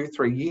probably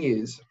 2-3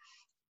 years,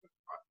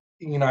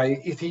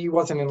 if he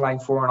wasn't in lane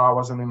 4 and I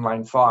wasn't in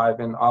lane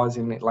 5 and I was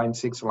in lane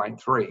 6 or lane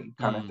 3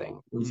 kind of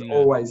thing, it was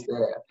always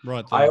there.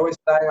 Right there. I always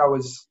say I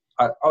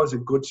was a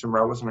good swimmer.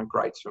 I wasn't a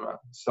great swimmer.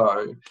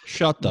 So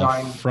shut the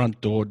front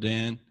door,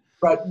 Dan.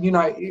 But,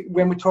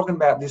 when we're talking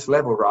about this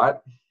level, right,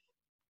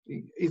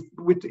 if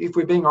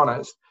we're being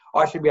honest,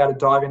 I should be able to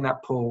dive in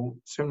that pool,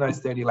 swim those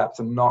 30 laps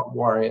and not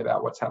worry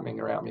about what's happening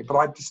around me. But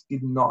I just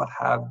did not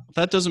have.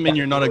 That doesn't mean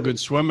you're not a good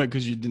swimmer,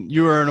 because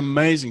you were an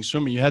amazing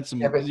swimmer. You had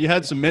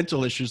some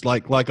mental issues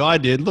like I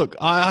did. Look,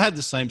 I had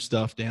the same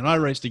stuff, Dan. I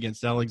raced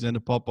against Alexander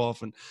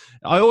Popov, and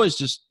I always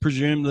just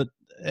presumed that,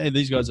 hey,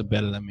 these guys are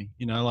better than me.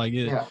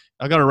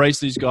 I got to race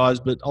these guys,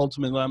 but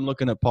ultimately I'm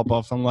looking at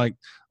Popov. I'm like,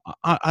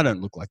 I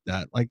don't look like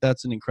that. Like,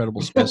 that's an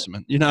incredible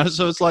specimen,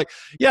 So it's like,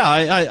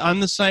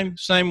 I'm the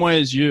same way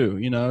as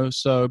you,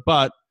 So,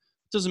 but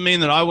it doesn't mean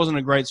that I wasn't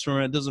a great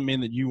swimmer. It doesn't mean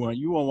that you weren't.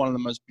 You were one of the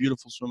most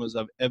beautiful swimmers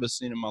I've ever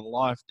seen in my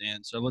life,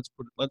 Dan. So let's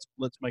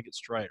make it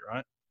straight,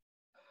 right?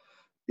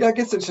 Yeah, I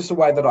guess it's just the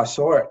way that I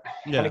saw it.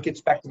 Yeah. And it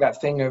gets back to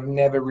that thing of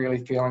never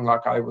really feeling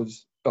like I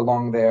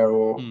belonged there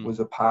or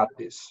was a part of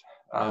this.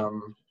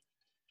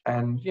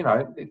 And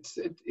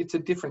it's a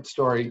different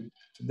story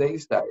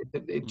these days.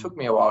 It took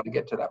me a while to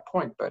get to that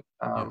point, but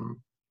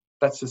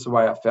that's just the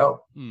way I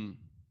felt.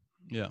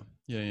 Yeah.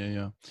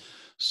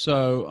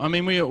 So, I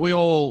mean, we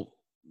all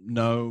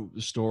know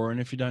the story,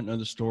 and if you don't know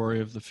the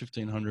story of the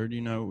 1500,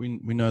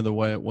 we know the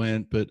way it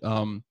went. But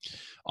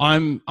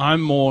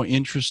I'm more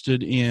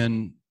interested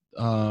in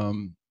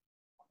the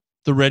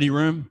ready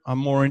room. I'm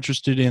more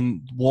interested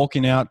in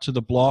walking out to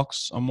the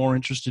blocks. I'm more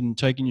interested in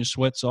taking your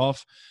sweats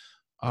off.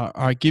 All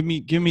right, give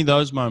me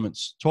those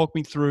moments. Talk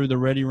me through the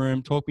ready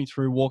room. Talk me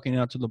through walking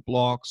out to the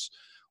blocks.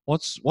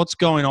 What's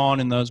going on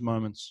in those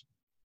moments?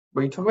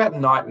 When you talk about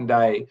night and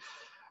day,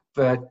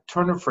 the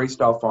 200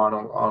 freestyle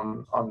final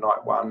on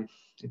night 1,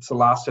 it's the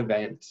last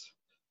event.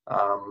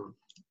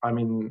 I'm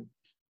in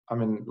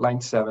I'm in lane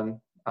 7.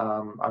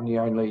 I'm the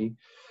only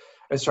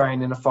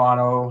Australian in the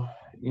final.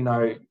 You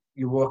know,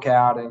 you walk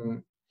out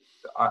and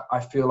I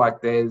feel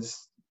like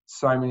there's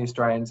so many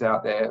Australians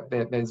out there.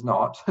 There's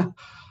not.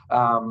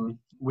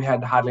 We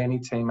had hardly any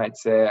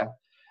teammates there.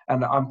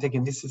 And I'm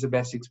thinking this is the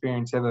best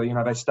experience ever. You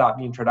know, they start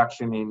the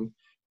introduction in,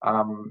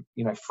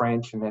 you know,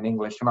 French and then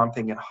English. And I'm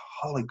thinking,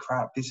 holy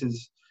crap, this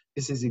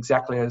is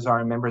exactly as I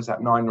remember as that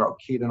 9-year-old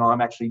kid. And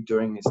I'm actually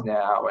doing this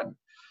now. And,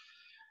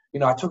 you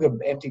know, I took an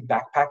empty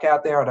backpack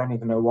out there. I don't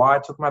even know why I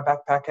took my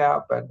backpack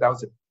out, but that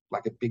was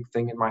like a big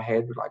thing in my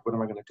head. Like, what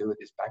am I going to do with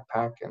this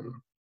backpack? And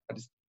I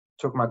just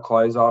took my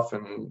clothes off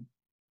and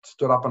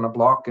stood up on a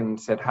block and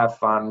said, have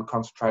fun,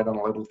 concentrate on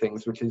the little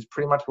things, which is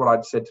pretty much what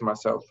I'd said to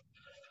myself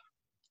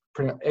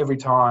every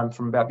time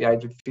from about the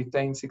age of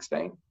 15,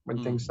 16,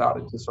 when things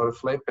started to sort of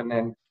flip. And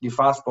then you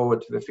fast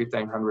forward to the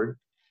 1500,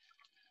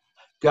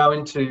 go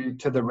into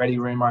the ready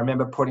room. I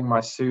remember putting my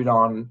suit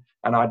on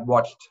and I'd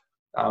watched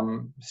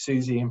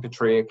Susie and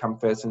Patria come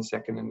first and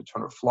second in the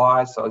 200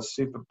 fly. So I was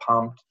super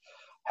pumped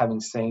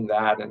having seen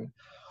that, and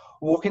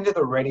walk into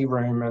the ready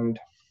room, and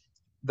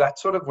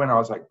that's sort of when I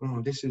was like,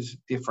 this is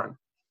different.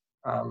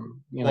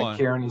 You know, Why?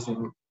 Kieran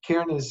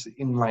is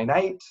in lane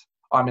 8.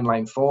 I'm in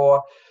lane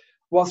 4.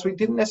 Whilst we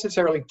didn't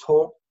necessarily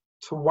talk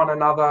to one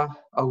another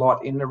a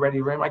lot in the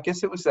ready room, I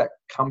guess it was that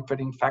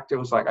comforting factor. It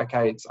was like,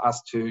 okay, it's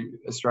us two,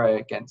 Australia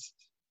against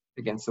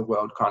the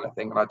world kind of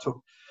thing. And I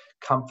took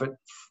comfort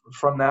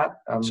from that.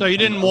 So you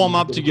didn't warm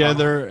up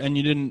together, and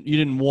you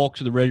didn't walk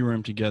to the ready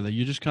room together.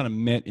 You just kind of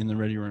met in the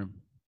ready room.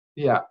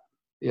 Yeah.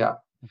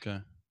 Okay.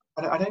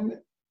 I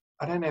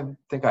don't even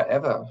think I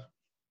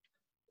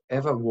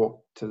ever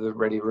walked to the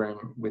ready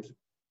room with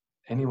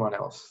anyone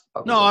else.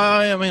 No,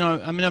 I mean,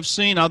 I've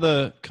seen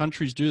other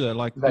countries do that.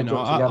 Like, you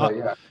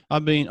know,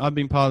 I've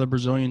been part of the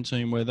Brazilian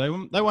team where they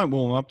won't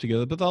warm up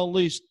together, but they'll at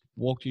least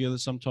walk together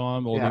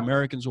sometime, or the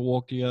Americans will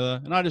walk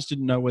together. And I just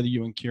didn't know whether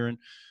you and Kieran,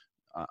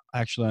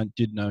 actually, I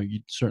did know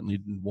you certainly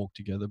didn't walk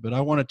together, but I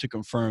wanted to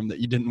confirm that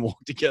you didn't walk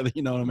together.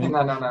 You know what I mean?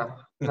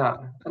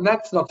 No. And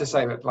that's not to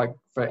say that like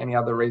for any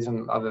other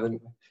reason other than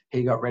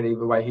he got ready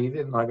the way he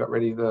did and I got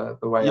ready the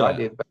way I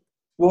did. But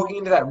walking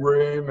into that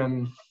room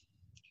and,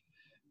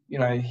 you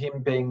know,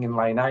 him being in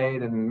lane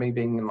 8 and me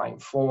being in lane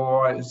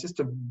 4, it was just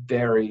a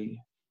very,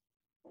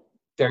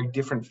 very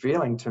different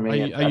feeling to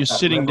me. Are you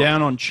sitting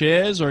down on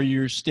chairs, or are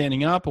you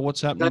standing up, or what's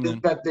happening?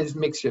 There's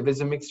mixture.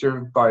 There's a mixture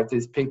of both.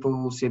 There's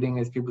people sitting,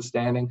 there's people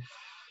standing.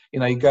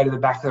 You know, you go to the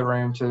back of the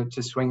room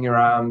to swing your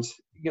arms.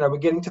 You know, we're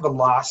getting to the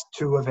last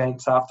 2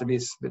 events after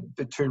this,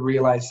 the 2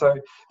 relays. So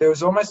there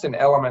was almost an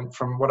element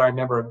from what I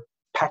remember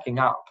packing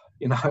up,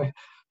 you know.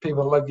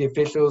 People like the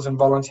officials and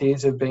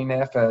volunteers have been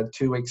there for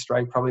 2 weeks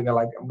straight. Probably they're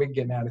like, we're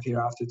getting out of here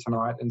after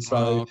tonight. And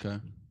so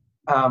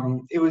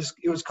it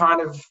was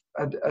kind of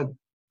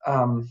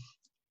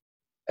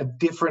a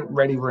different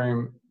ready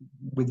room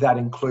with that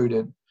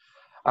included.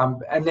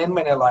 And then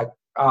when they're like,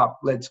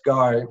 let's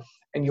go,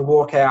 and you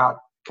walk out.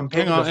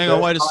 Hang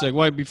on, wait a sec.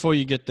 Wait, before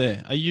you get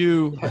there, are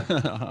you?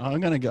 I'm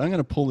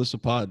gonna pull this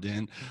apart,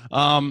 Dan.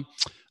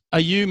 Are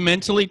you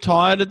mentally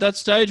tired at that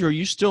stage, or are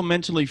you still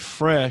mentally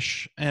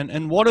fresh?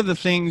 And what are the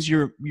things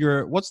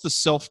what's the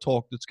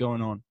self-talk that's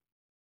going on?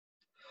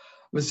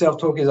 The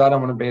self-talk is I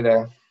don't want to be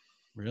there.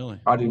 Really?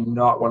 I do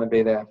not want to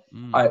be there.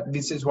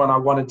 This is when I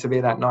wanted to be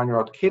that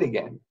 9-year-old kid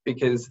again,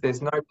 because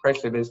there's no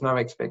pressure, there's no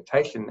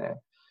expectation there.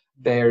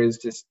 There is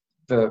just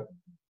the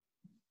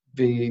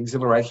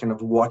exhilaration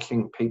of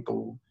watching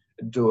people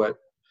do it.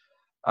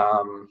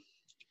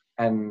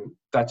 And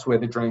that's where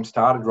the dream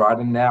started, right?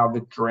 And now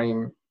the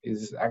dream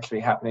is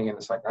actually happening, and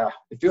it's like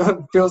it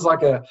feels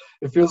like a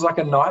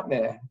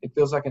nightmare. It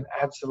feels like an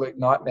absolute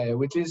nightmare,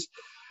 which is,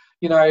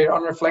 you know,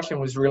 on reflection,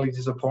 was really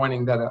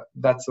disappointing that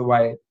that's the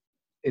way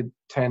it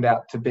turned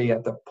out to be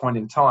at the point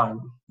in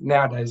time.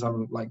 Nowadays,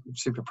 I'm like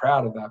super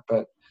proud of that,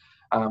 but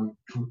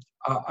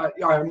I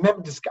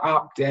remember just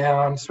up,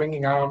 down,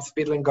 swinging arms,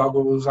 fiddling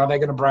goggles. Are they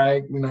going to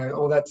break? You know,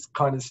 all that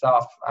kind of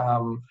stuff.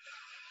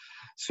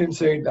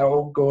 Swimsuit, they're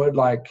all good.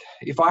 Like,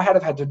 if I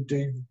had to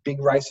do big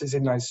races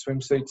in those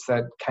swimsuits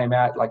that came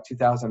out like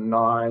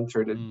 2009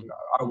 through to, you know,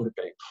 I would have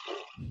been,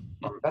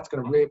 that's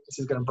going to rip, this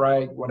is going to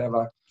break,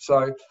 whatever.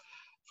 So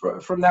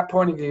from that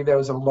point of view, there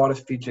was a lot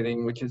of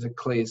fidgeting, which is a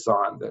clear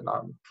sign that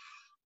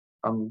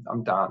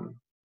I'm done.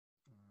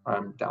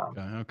 I'm done.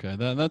 Okay.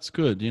 That's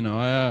good. You know,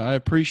 I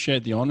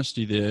appreciate the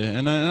honesty there,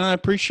 and I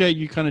appreciate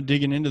you kind of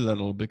digging into that a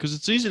little bit, because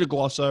it's easy to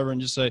gloss over and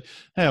just say,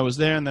 hey, I was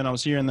there, and then I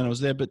was here, and then I was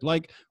there. But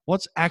like,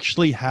 what's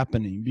actually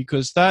happening?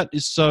 Because that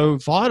is so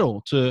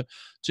vital to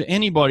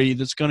anybody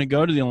that's going to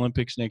go to the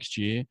Olympics next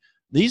year.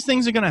 These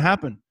things are going to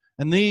happen,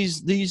 and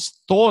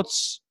these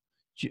thoughts.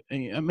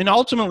 I mean,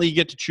 ultimately, you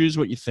get to choose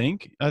what you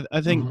think. I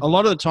think a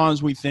lot of the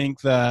times we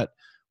think that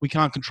we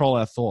can't control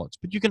our thoughts,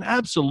 but you can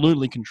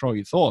absolutely control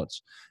your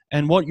thoughts.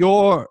 And what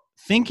you're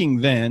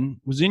thinking then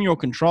was in your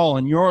control,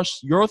 and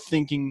you're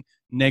thinking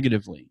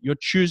negatively. You're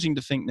choosing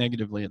to think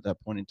negatively at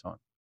that point in time.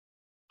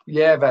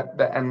 Yeah,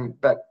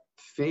 that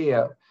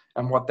fear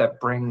and what that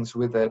brings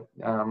with it,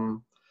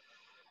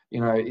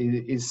 you know,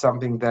 is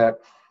something that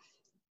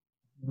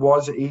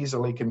was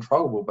easily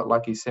controllable. But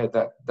like you said,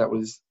 that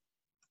was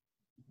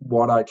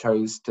what I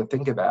chose to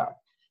think about.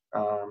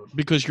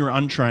 Because you're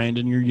untrained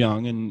and you're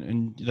young,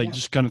 and they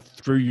just kind of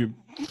threw you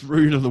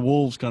to the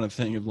wolves, kind of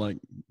thing of like,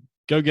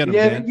 go get them,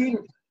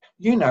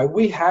 Dan.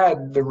 We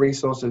had the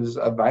resources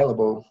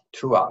available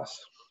to us.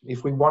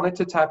 If we wanted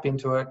to tap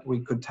into it, we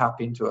could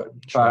tap into it.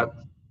 Sure.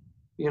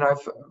 But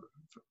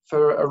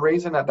for a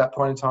reason at that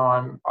point in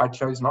time, I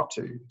chose not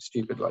to,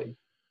 stupidly.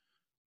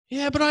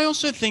 Yeah, but I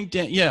also think,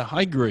 Dan, yeah,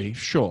 I agree.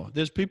 Sure,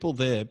 there's people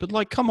there, but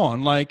like, come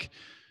on, like,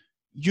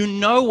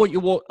 what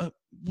you're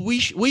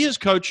we as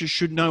coaches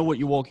should know what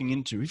you're walking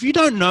into. If you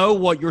don't know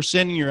what you're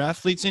sending your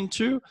athletes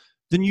into,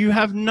 then you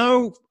have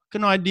no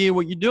fucking idea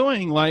what you're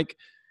doing. Like,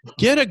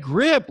 get a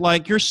grip.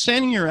 Like, you're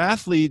sending your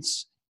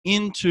athletes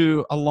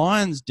into a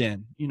lion's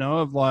den,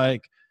 of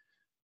like,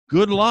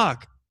 good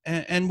luck.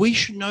 And we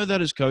should know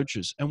that as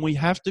coaches, and we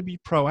have to be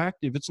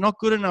proactive. It's not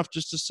good enough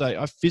just to say,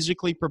 I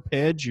physically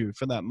prepared you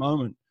for that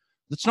moment.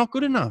 That's not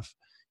good enough.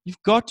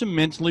 You've got to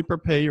mentally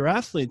prepare your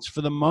athletes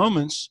for the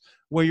moments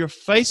where you're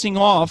facing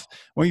off,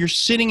 where you're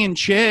sitting in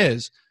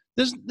chairs.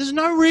 There's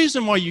no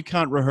reason why you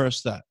can't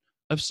rehearse that.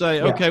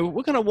 Okay,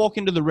 we're going to walk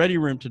into the ready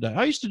room today.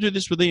 I used to do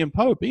this with Ian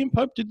Pope. Ian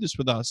Pope did this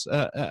with us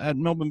at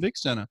Melbourne Vic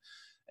Centre.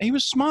 And he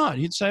was smart.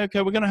 He'd say,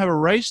 okay, we're going to have a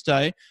race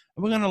day,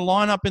 and we're going to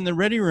line up in the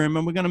ready room,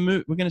 and we're going to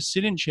move. We're going to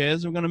sit in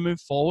chairs, and we're going to move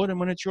forward. And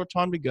when it's your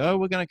time to go,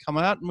 we're going to come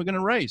out and we're going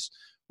to race.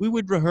 We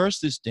would rehearse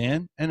this,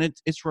 Dan, and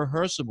it's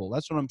rehearsable.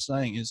 That's what I'm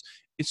saying. Is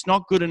it's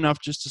not good enough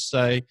just to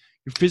say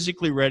you're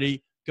physically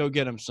ready. Go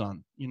get him,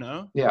 son.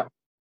 Yeah.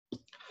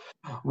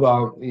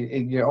 Well,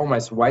 you're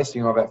almost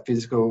wasting all that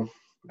physical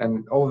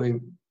and all the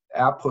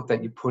output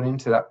that you put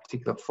into that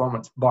particular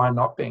performance by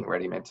not being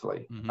ready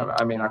mentally. Mm-hmm.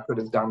 I mean, I could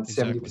have done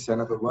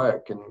 70% of the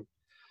work and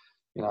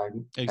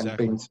and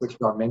been switched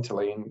on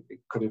mentally, and it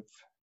could have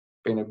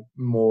been a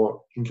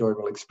more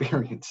enjoyable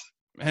experience.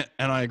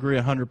 And I agree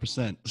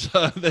 100%.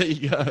 So there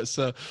you go.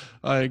 So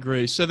I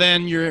agree. So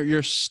then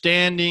you're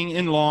standing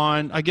in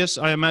line. I guess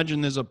I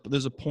imagine there's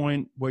a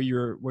point where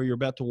you're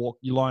about to walk.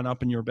 You line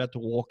up and you're about to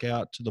walk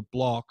out to the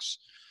blocks.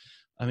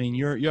 I mean,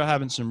 you're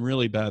having some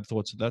really bad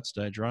thoughts at that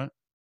stage, right?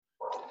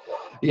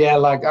 Yeah,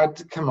 like,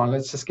 come on,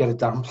 let's just get it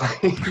done,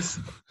 please.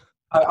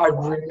 I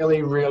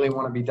really, really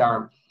want to be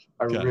done.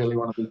 Really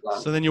want to be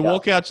done. So then you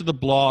walk out to the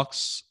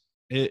blocks.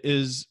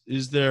 Is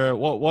there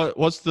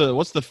what's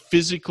the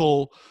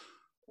physical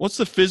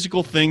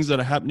things that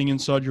are happening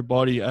inside your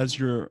body as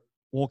you're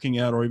walking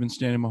out or even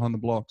standing behind the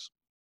blocks?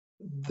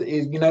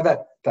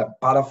 That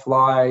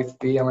butterfly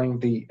feeling,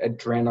 the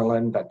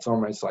adrenaline that's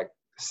almost like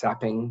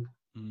sapping.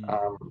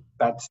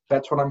 That's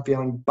what I'm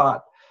feeling.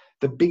 But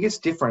the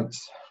biggest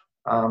difference,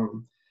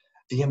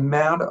 the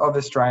amount of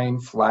Australian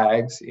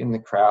flags in the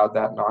crowd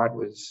that night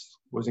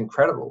was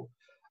incredible.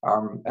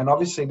 And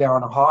obviously they're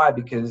on a high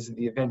because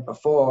the event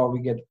before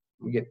we get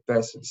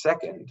first and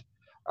second.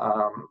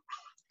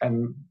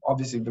 And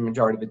obviously the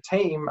majority of the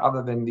team,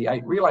 other than the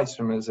 8 relay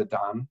swimmers, are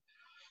done.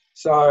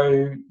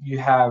 So you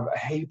have a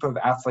heap of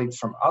athletes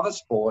from other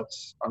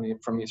sports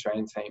from the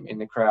Australian team in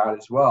the crowd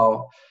as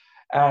well.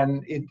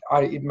 And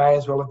it may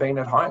as well have been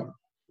at home.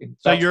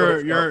 So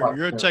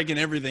you're taking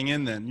everything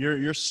in then.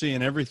 You're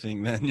seeing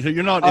everything then.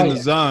 You're not in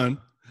the zone.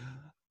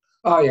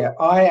 Oh yeah,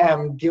 I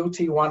am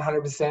guilty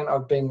 100%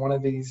 of being one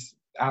of these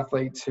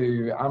athletes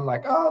who I'm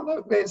like, oh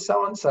look, there's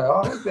so and so.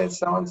 Oh look, there's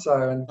so and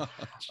so, and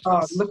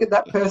oh look at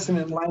that person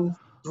in lane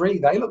 3.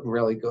 They look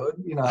really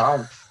good.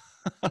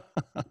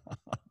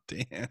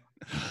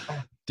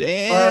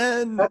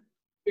 Dan.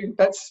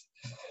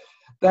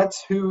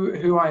 That's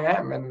who I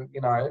am, and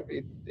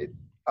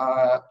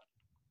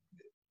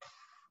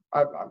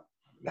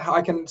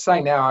I can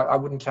say now I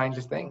wouldn't change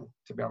a thing,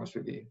 to be honest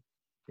with you.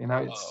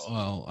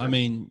 Well, I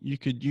mean, you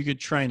could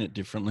train it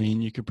differently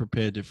and you could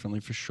prepare differently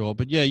for sure.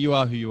 But yeah, you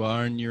are who you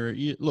are, and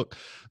look,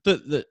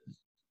 the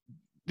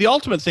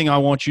ultimate thing I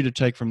want you to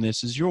take from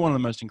this is you're one of the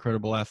most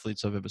incredible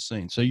athletes I've ever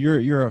seen. So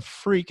you're a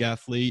freak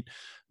athlete,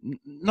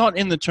 not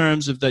in the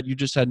terms of that you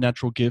just had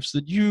natural gifts,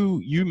 that you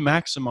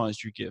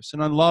maximized your gifts.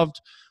 And I loved,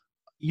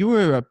 you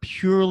were a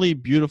purely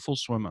beautiful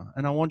swimmer.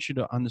 And I want you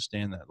to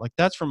understand that. Like,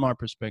 that's from my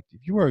perspective.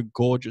 You were a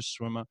gorgeous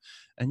swimmer,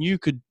 and you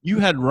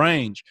had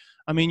range.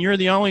 I mean, you're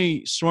the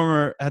only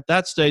swimmer at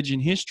that stage in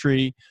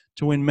history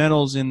to win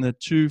medals in the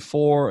 2,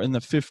 4, and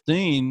the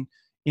 15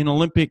 in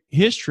Olympic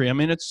history. I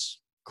mean, it's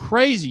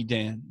crazy,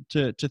 Dan,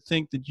 to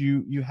think that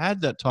you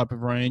had that type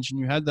of range and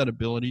you had that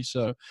ability.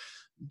 So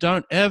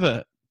don't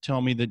ever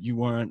tell me that you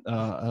weren't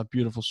a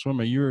beautiful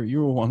swimmer.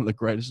 You were one of the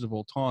greatest of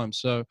all time.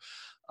 So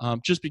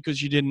just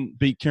because you didn't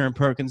beat Karen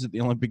Perkins at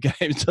the Olympic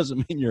Games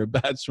doesn't mean you're a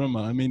bad swimmer.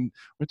 I mean,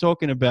 we're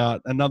talking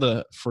about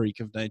another freak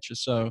of nature.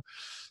 So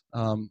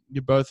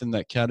you're both in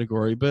that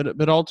category.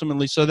 But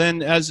ultimately, so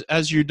then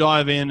as you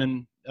dive in,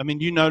 and I mean,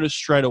 you notice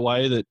straight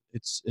away that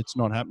it's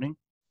not happening?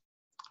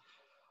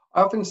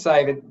 I often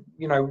say that,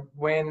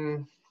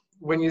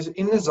 when you're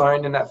in the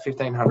zone in that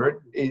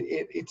 1500,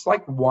 it's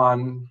like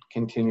one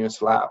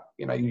continuous lap.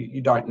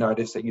 You don't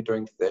notice that you're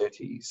doing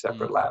 30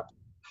 separate laps.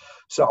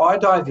 So I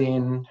dive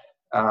in,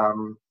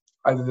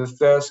 over the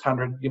first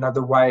 100, you know,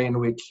 the way in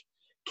which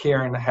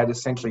Kieran had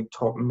essentially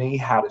taught me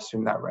how to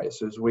swim that race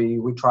was we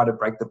try to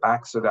break the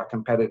backs of our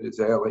competitors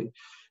early.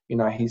 You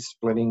know, he's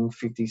splitting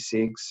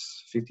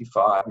 56,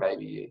 55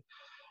 maybe.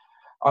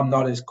 I'm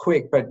not as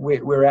quick, but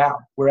we're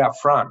out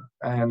front.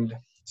 And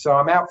so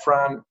I'm out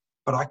front,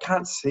 but I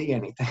can't see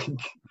anything.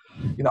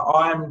 You know,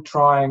 I'm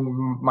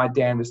trying my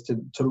damnedest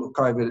to look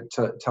over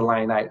to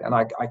lane 8, and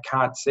I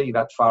can't see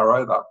that far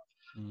over.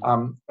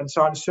 And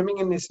so I'm swimming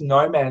in this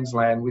no man's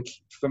land,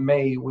 which for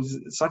me was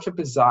such a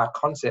bizarre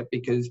concept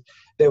because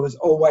there was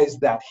always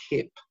that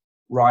hip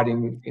right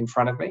in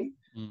front of me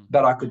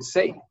that I could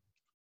see.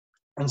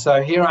 And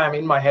so here I am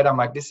in my head, I'm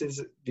like, this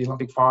is the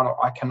Olympic final.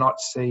 I cannot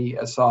see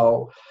a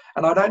soul.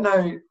 And I don't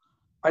know,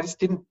 I just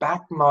didn't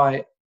back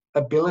my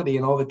ability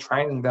and all the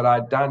training that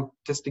I'd done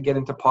just to get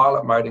into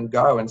pilot mode and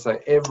go. And so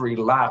every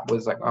lap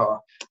was like,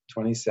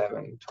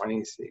 27,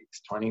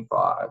 26,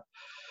 25.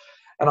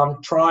 And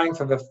I'm trying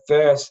for the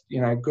first, you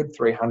know, good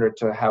 300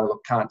 to have a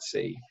look, can't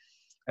see.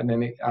 And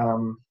then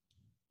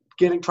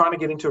trying to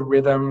get into a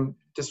rhythm,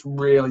 just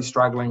really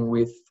struggling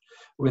with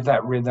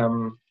that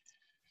rhythm.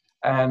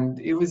 And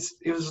it was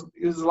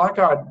like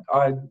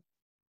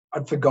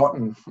I'd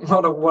forgotten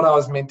what I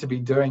was meant to be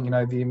doing. You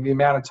know, the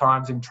amount of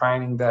times in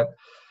training that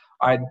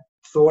I'd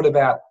thought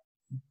about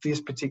this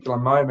particular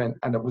moment,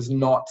 and it was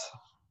not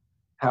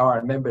how I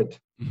remembered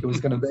it was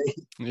going to be.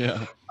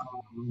 Yeah.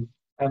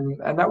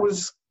 And that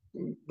was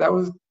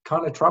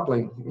kind of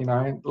troubling. You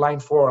know, lane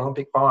 4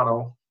 Olympic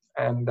final,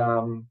 and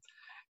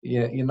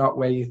you're not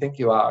where you think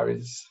you are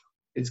is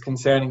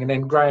concerning. And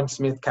then Graham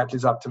Smith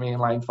catches up to me in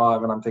lane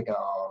 5, and I'm thinking,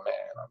 oh man,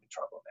 I'm in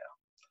trouble now.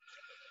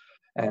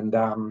 And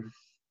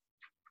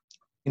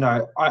you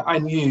know, I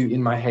knew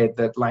in my head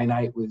that lane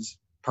 8 was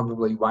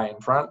probably way in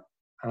front.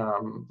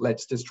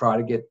 Let's just try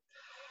to get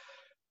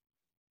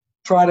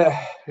a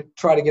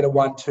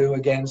 1-2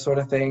 again, sort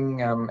of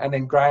thing. And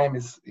then Graham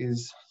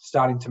is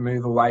starting to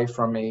move away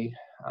from me.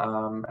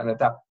 And at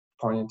that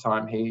point in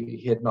time,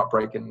 he had not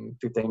broken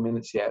 15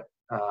 minutes yet.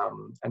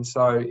 And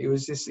so it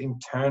was this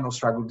internal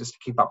struggle just to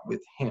keep up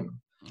with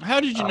him. How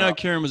did you know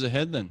Kieran was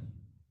ahead then?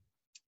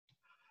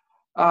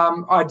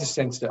 I just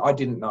sensed it. I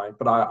didn't know,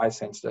 but I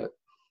sensed it.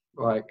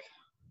 Like,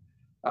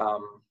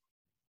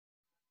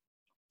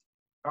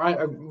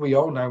 we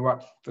all know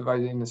what, for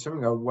those in the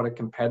swimming world, what a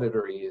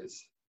competitor he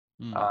is.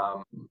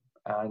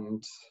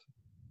 And,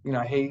 you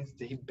know,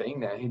 he'd been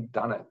there, he'd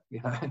done it,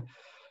 you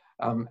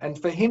know.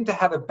 And for him to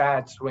have a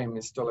bad swim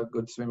is still a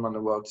good swim on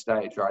the world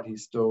stage, right?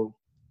 He's still,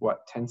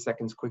 10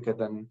 seconds quicker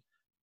than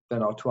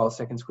or 12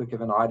 seconds quicker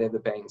than I'd ever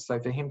been. So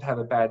for him to have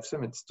a bad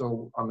swim, it's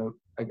still on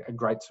a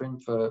great swim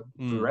for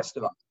the rest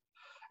of us.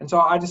 And so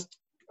I just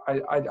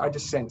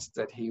sensed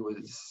that he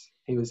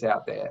was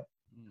out there.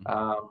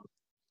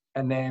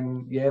 And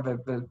then,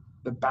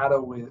 the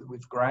battle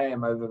with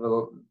Graham over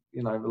the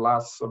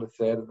last sort of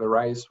third of the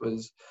race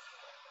was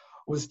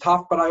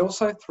tough, but I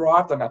also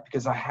thrived on that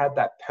because I had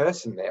that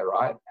person there,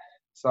 right?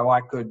 So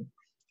I could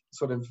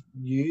sort of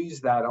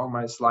use that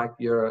almost like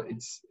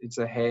it's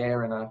a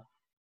hare in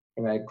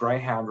a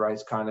greyhound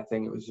race kind of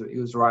thing. It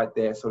was right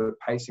there, sort of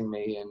pacing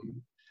me,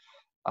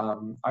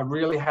 and I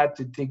really had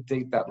to dig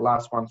deep that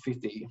last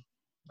 150,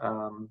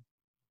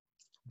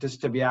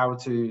 just to be able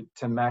to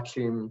match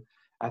him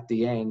at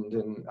the end.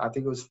 And I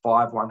think it was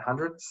 5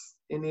 100s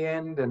in the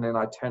end. And then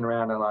I turn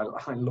around and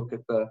I look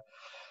at the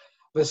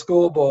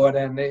scoreboard,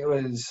 and it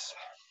was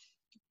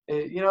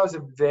a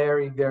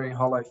very, very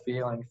hollow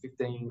feeling.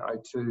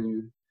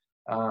 15:02.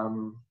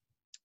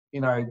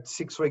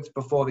 6 weeks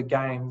before the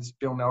games,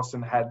 Bill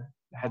Nelson had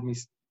me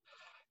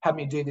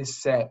do this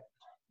set,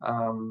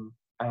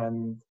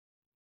 and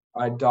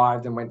I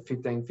dived and went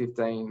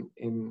 15:15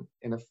 in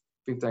a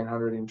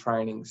 1500 in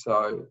training.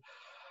 So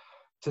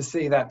to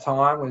see that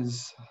time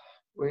was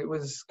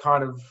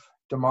kind of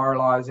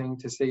demoralizing.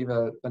 To see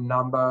the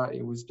number,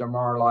 it was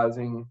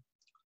demoralizing.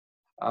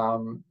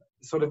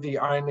 Sort of the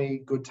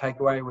only good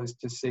takeaway was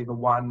to see the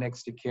 1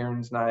 next to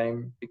Kieran's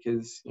name,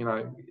 because, you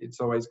know,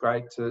 it's always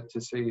great to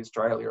see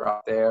Australia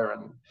up there.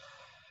 And,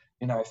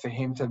 you know, for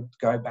him to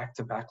go back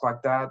to back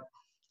like that,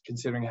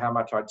 considering how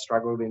much I'd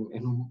struggled in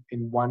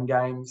 1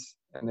 games,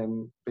 and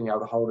then being able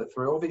to hold it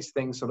through, all these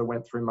things sort of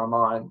went through my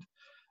mind.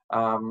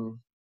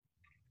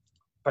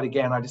 But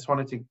again, I just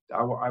wanted to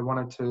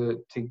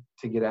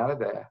get out of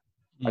there.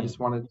 I just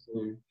wanted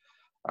to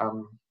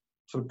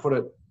sort of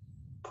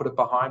put it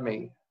behind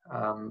me.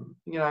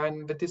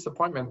 And the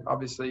disappointment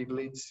obviously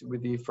lives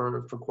with you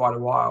for quite a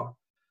while.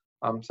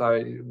 So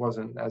it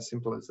wasn't as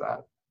simple as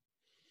that.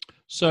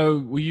 So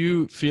were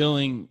you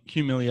feeling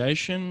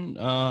humiliation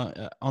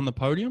on the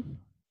podium?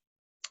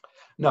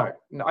 No,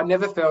 I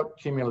never felt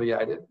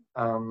humiliated.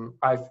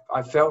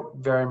 I felt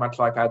very much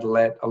like I'd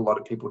let a lot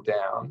of people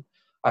down.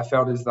 I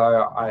felt as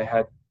though I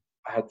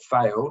had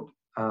failed,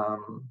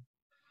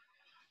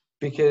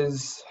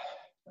 because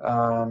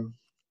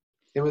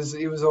it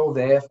was all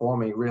there for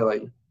me,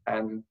 really,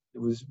 and it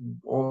was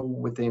all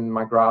within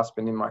my grasp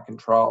and in my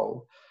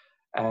control.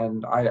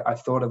 And I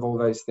thought of all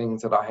those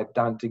things that I had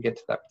done to get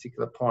to that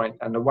particular point.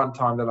 And the one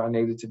time that I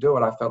needed to do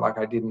it, I felt like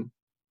I didn't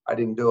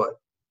do it.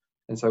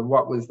 And so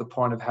what was the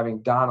point of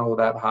having done all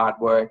that hard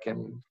work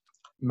and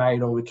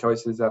made all the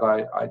choices that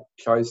I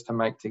chose to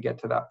make to get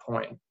to that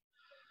point?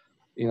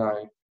 You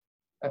know,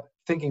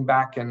 thinking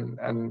back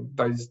and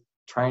those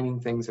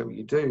training things that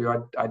you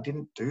do, I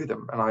didn't do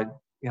them. And I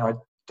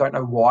don't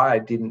know why I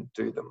didn't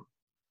do them.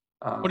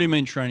 What do you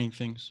mean training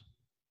things?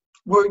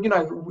 Well,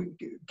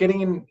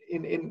 getting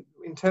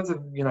in terms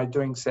of,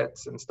 doing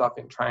sets and stuff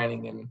in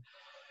training and,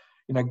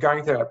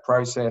 going through that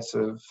process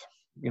of,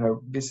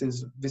 this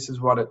is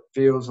what it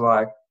feels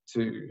like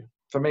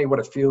for me, what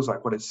it feels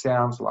like, what it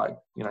sounds like,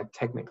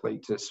 technically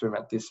to swim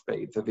at this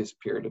speed for this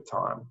period of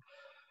time.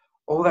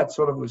 All that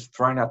sort of was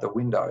thrown out the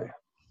window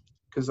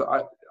because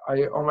I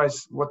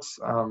almost,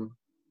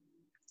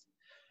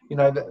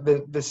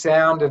 the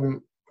sound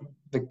and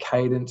the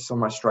cadence on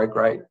my stroke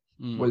rate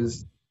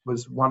was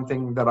one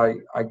thing that I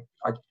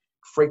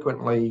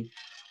frequently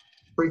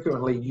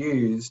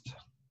used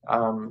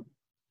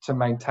to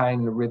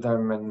maintain the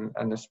rhythm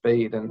and the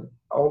speed and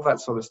all that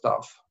sort of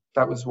stuff.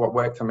 That was what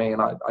worked for me,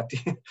 and I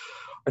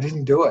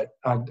didn't do it.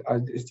 I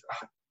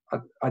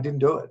didn't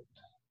do it.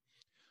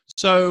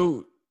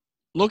 So,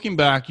 looking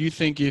back, you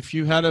think if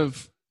you had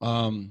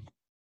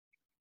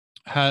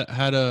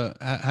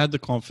had the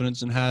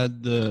confidence and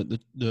had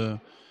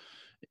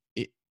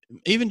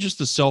even just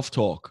the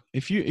self-talk,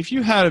 if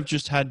you had have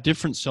just had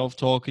different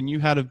self-talk and you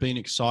had have been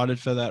excited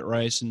for that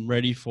race and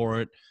ready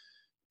for it,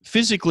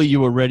 physically you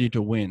were ready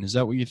to win. Is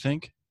that what you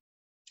think?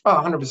 Oh,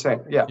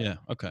 100%. Yeah. Yeah.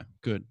 Okay.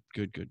 Good.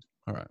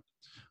 All right.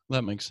 Well,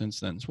 that makes sense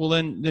then. Well,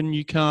 then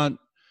you can't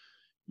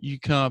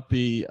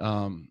be,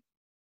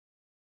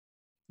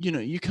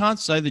 you can't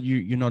say that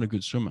you're not a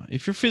good swimmer.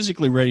 If you're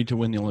physically ready to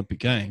win the Olympic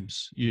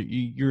Games,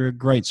 you're a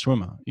great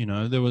swimmer.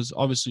 There was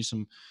obviously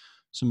some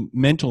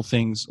mental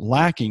things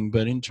lacking,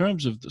 but in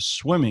terms of the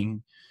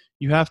swimming,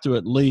 you have to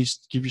at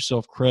least give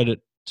yourself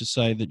credit to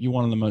say that you're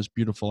one of the most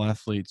beautiful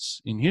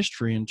athletes in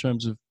history in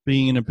terms of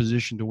being in a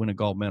position to win a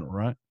gold medal,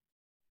 right?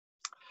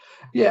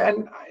 Yeah,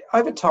 and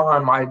over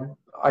time,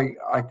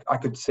 I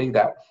could see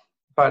that,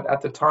 but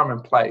at the time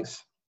and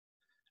place,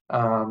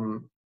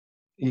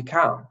 you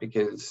can't,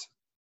 because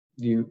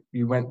you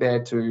went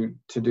there to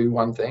do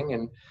one thing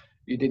and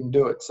you didn't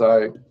do it.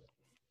 So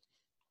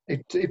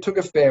it took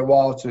a fair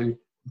while to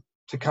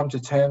come to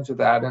terms with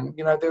that. And,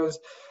 there was,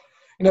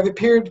 the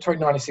period between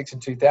 96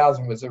 and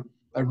 2000 was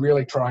a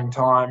really trying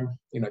time,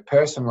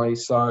 personally.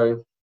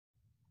 So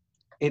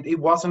it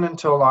wasn't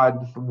until I'd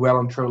well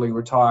and truly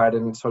retired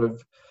and sort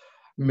of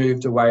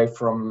moved away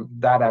from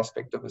that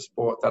aspect of the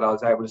sport that I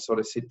was able to sort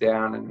of sit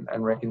down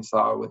and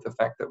reconcile with the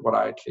fact that what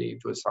I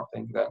achieved was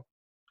something that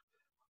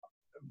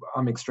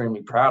I'm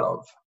extremely proud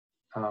of,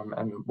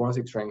 and was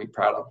extremely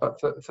proud of. But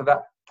for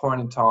that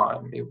point in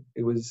time,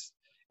 it was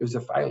a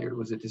failure. It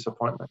was a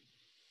disappointment.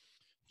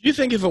 Do you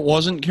think if it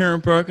wasn't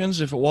Kieran Perkins,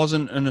 if it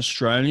wasn't an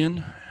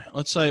Australian,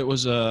 let's say it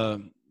was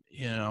an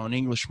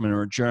Englishman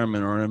or a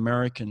German or an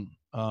American,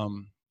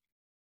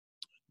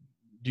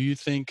 do you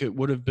think it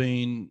would have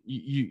been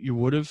you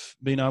would have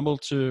been able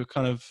to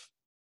kind of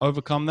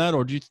overcome that,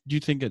 or do you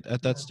think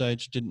at that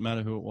stage it didn't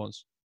matter who it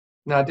was?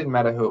 No, it didn't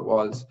matter who it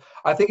was.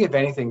 I think, if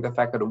anything, the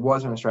fact that it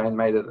was an Australian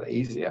made it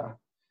easier,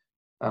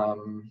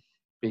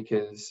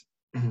 because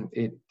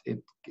it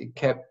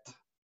kept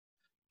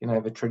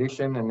the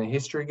tradition and the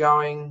history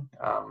going.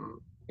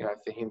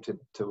 For him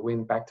to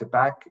win back to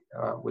back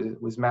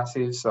was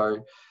massive.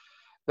 So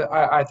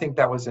I think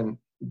that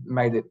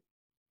made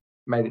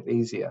it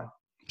easier.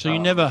 So you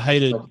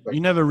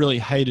never really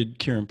hated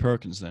Kieran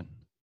Perkins then?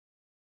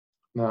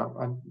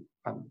 No,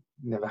 I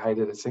never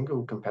hated a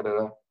single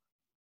competitor.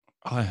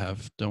 I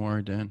have. Don't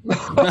worry, Dan.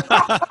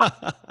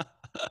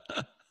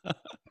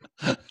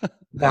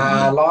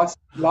 Nah,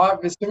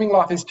 swimming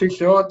life is too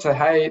short to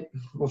hate.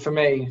 Well, for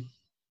me,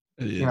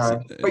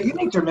 But you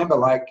need to remember,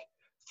 like,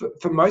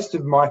 for most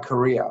of my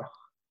career,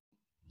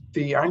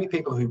 the only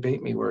people who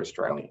beat me were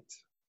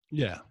Australians.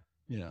 Yeah.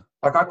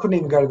 Like, I couldn't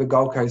even go to the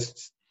Gold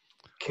Coast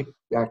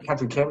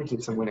country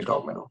championships and win a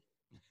gold medal.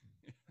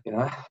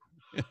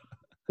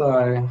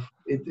 So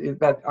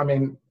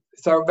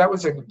that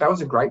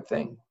was a great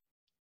thing.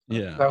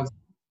 Yeah, that was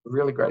a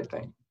really great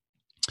thing.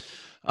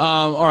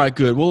 All right,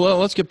 good. Well,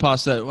 let's get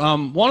past that.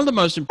 One of the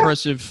most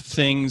impressive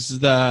things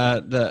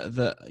that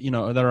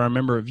I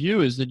remember of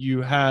you is that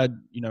you had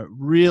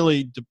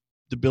really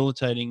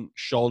debilitating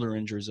shoulder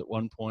injuries at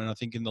one point, I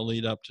think in the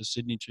lead up to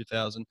Sydney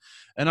 2000.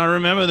 And I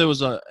remember there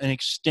was an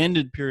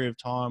extended period of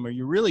time where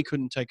you really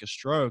couldn't take a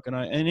stroke. And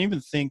I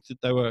even think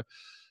that they were,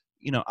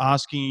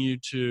 asking you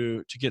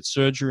to get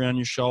surgery on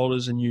your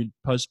shoulders, and you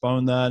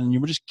postponed that, and you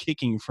were just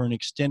kicking for an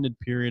extended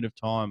period of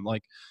time.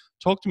 Like,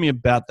 talk to me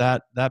about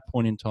that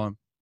point in time.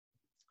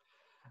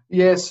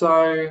 Yeah,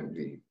 so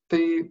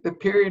the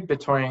period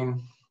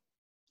between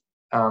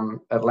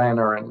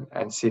Atlanta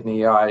and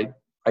Sydney, I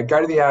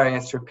go to the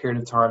AIS for a period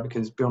of time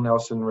because Bill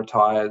Nelson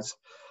retires,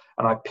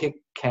 and I pick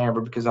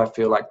Canberra because I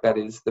feel like that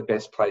is the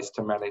best place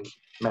to manage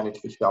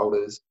the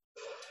shoulders.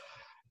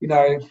 you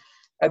know,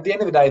 at the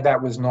end of the day,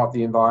 that was not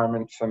the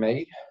environment for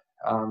me.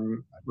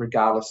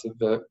 Regardless of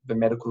the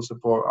medical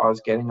support I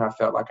was getting, I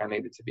felt like I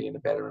needed to be in a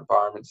better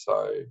environment.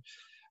 So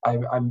I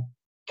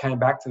came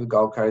back to the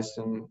Gold Coast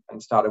and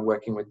started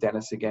working with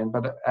Dennis again.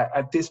 But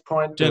at this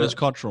point, Dennis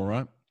Cottrell,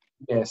 right?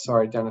 Yeah,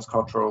 sorry, Dennis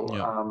Cottrell.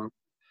 Yeah.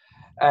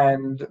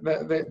 And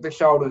the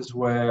shoulders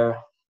were,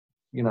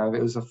 you know,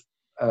 it was a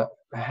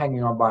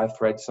hanging on by a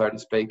thread, so to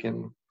speak.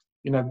 And,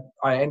 you know,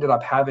 I ended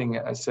up having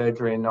a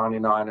surgery in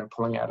 99 and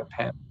pulling out a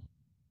PEM.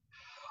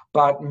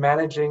 But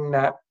managing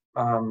that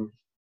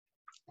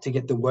to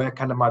get the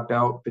work under my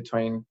belt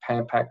between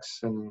PAM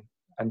packs and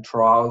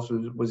trials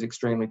was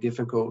extremely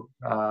difficult.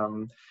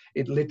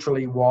 It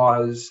literally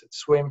was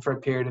swim for a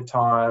period of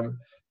time,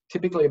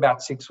 typically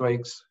about 6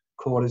 weeks,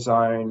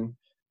 cortisone,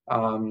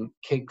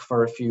 kick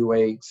for a few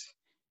weeks,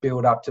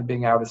 build up to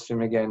being able to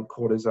swim again,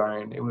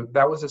 cortisone.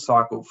 That was a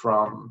cycle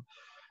from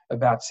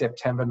about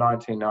September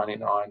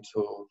 1999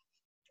 till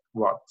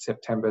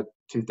September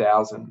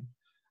 2000.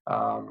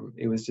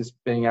 It was just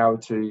being able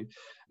to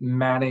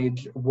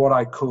manage what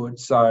I could.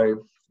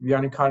 So the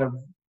only kind of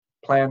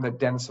plan that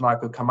Dennis and I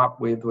could come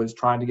up with was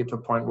trying to get to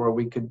a point where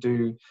we could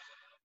do,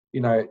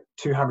 you know,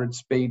 200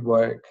 speed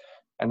work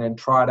and then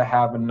try to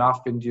have enough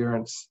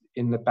endurance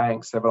in the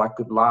bank so that I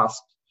could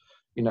last,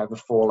 you know, the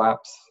 4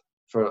 laps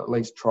for at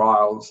least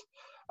trials,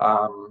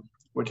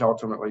 which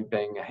ultimately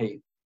being a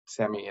heat,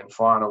 semi and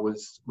final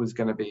was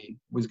going to be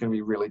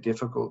really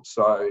difficult.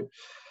 So, you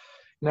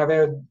know,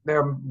 there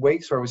are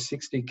weeks where it was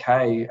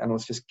 60K and it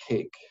was just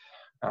kick.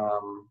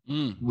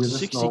 With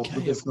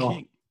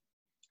 60K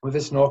with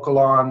a snorkel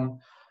on.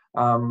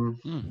 And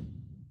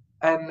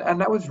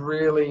that was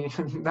really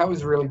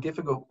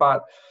difficult.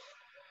 But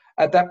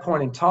at that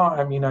point in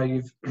time, you know,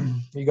 you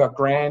got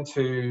Grant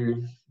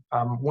who,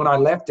 when I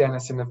left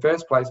Dennis in the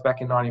first place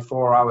back in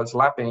 94, I was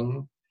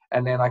lapping,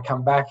 and then I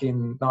come back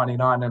in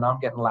 99 and I'm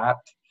getting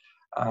lapped.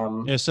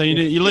 So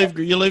you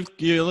leave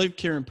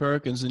Kieran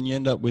Perkins and you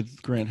end up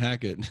with Grant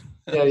Hackett.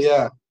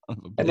 Yeah.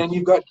 And then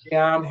you've got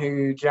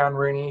Gian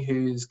Rooney,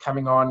 who's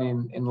coming on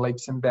in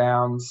leaps and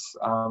bounds,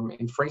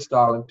 in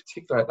freestyle in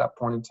particular at that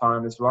point in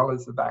time, as well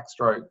as the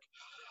backstroke.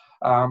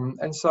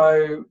 And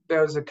so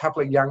there was a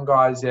couple of young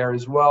guys there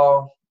as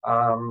well.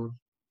 So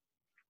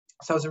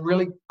it was a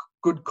really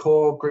good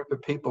core group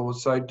of people.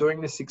 So doing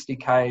the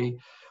 60K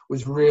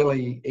was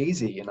really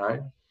easy, you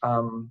know,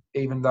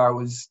 even though it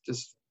was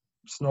just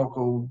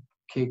snorkel,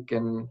 kick,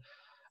 and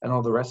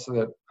all the rest of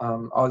it. I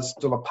was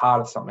still a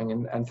part of something.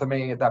 And for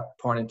me, at that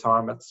point in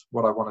time, that's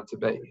what I wanted to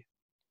be.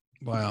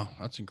 Wow,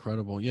 that's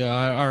incredible. Yeah,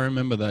 I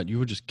remember that. You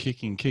were just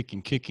kicking.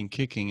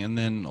 And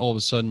then all of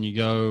a sudden you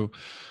go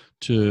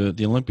to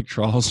the Olympic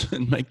trials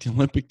and make the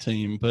Olympic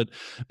team. But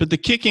the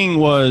kicking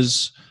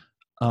was,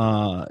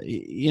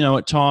 you know,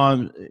 at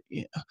times,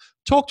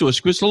 talk to us,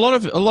 because a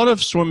lot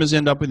of swimmers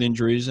end up with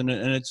injuries, and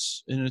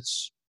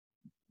it's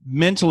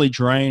mentally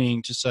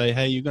draining to say,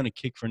 hey, you're going to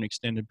kick for an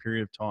extended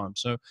period of time.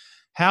 So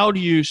how do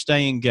you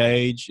stay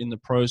engaged in the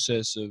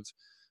process of,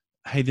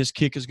 hey, this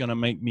kick is going to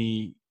make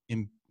me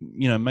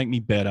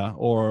better,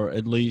 or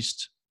at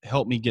least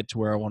help me get to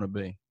where I want to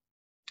be?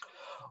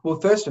 Well,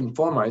 first and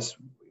foremost,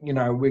 you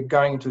know, we're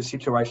going into a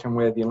situation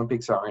where the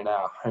Olympics are in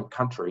our home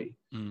country.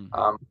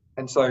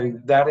 And so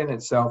that in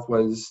itself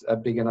was a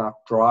big enough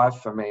drive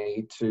for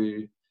me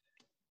to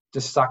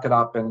just suck it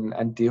up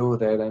and deal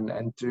with it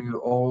and do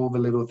all the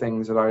little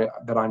things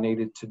that I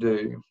needed to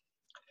do.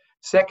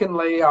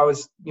 Secondly, I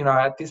was, you know,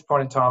 at this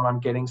point in time, I'm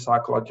getting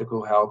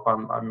psychological help.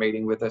 I'm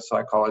meeting with a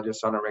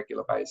psychologist on a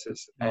regular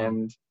basis.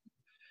 And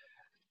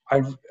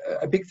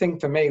a big thing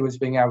for me was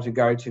being able to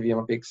go to the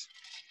Olympics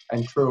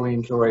and truly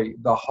enjoy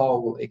the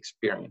whole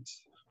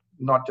experience,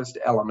 not just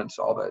elements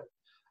of it.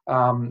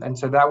 And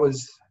so that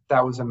was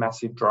a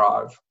massive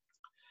drive.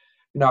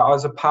 You know, I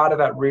was a part of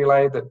that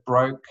relay that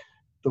broke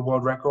the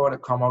world record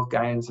at Commonwealth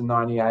Games in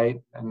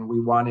 98, and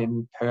we won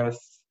in Perth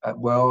at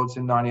Worlds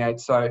in 98.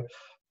 So,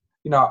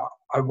 you know,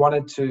 I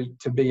wanted to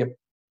be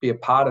a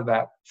part of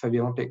that for the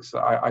Olympics.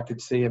 I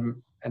could see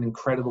an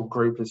incredible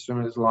group of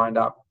swimmers lined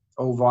up,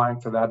 all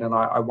vying for that, and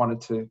I wanted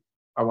to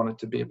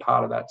be a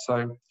part of that.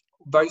 So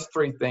those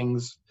 3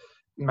 things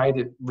made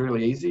it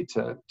really easy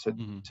to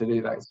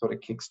do that sort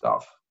of kick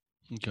stuff.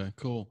 Okay,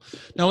 cool.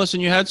 Now, listen,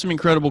 you had some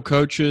incredible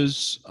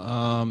coaches.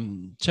 My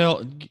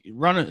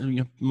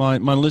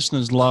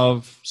listeners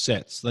love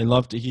sets. They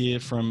love to hear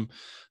from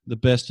the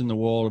best in the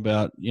world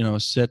about, you know, a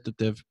set that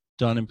they've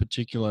done in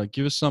particular.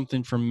 Give us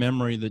something from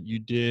memory that you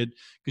did,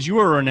 because you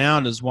were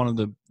renowned as one of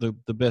the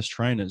best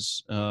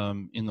trainers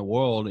in the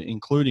world,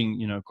 including,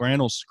 you know,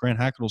 Grant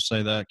Hackett will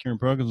say that, Kieran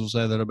Perkins will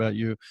say that about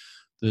you,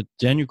 that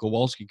Daniel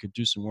Kowalski could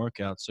do some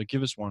workouts. So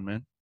give us one,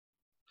 man.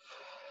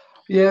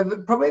 Yeah,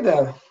 probably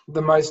the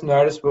most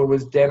noticeable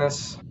was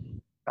Dennis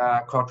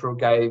Cottrell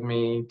gave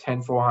me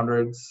 10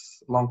 400s,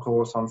 long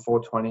course on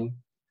 420.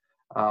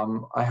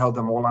 I held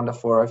them all under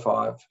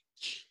 405.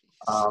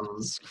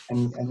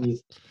 And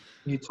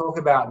you talk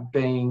about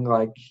being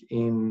like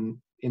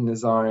in the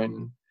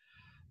zone.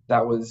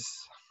 That was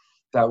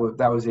that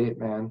was it,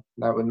 man.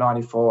 That was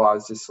 94. I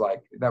was just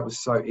like, that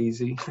was so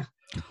easy.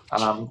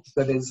 So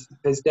there's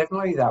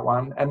definitely that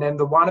one. And then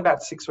the one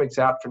about 6 weeks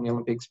out from the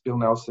Olympics, Bill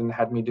Nelson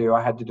had me do,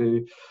 I had to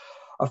do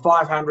a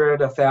 500,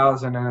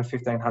 1,000 and a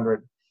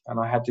 1,500. And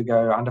I had to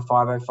go under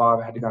 505,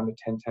 I had to go under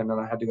 1010,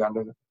 and I had to go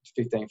under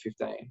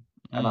 1515.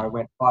 And I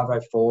went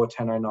 504,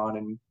 1009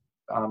 and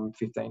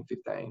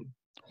 1515.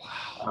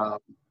 Wow.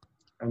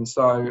 And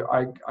so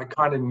I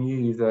kind of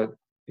knew that,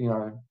 you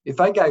know, if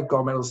they gave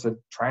gold medals to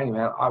training,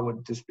 man, I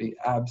would just be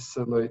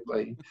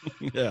absolutely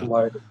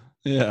loaded.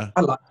 Yeah.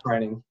 I love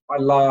training. I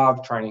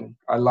love training.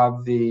 I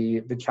love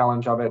the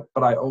challenge of it,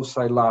 but I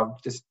also love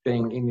just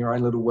being in your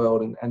own little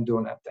world and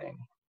doing that thing.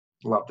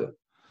 Loved it.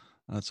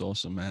 That's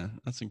awesome, man.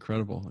 That's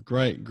incredible.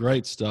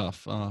 Great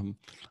stuff. I'm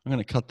going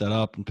to cut that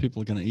up, and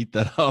people are going to eat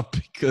that up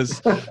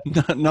because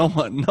no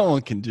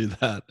one can do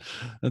that.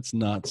 That's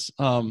nuts.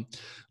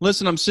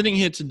 Listen, I'm sitting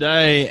here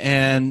today,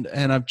 and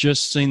I've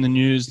just seen the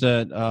news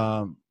that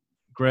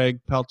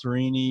Greg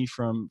Palterini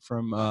from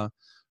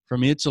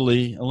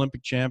Italy,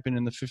 Olympic champion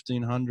in the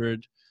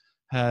 1500,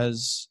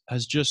 has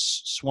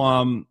just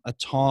swum a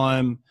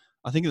time.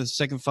 I think it's the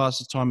second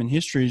fastest time in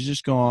history. He's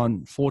just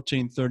gone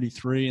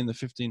 14:33 in the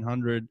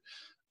 1500,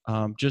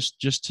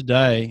 just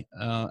today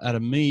at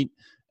a meet.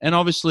 And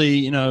obviously,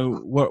 you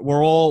know, we've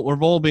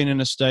all been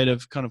in a state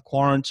of kind of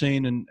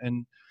quarantine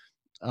and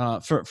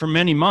for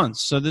many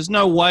months. So there's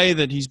no way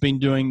that he's been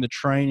doing the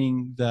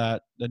training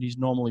that he's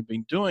normally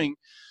been doing.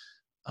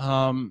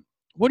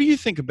 What do you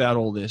think about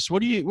all this?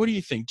 What do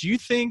you think? Do you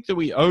think that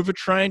we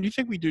overtrain? Do you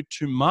think we do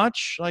too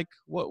much? Like,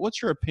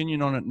 what's your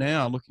opinion on it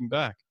now, looking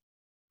back?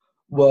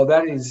 Well,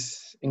 that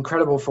is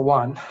incredible for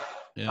one,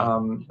 Yeah.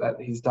 that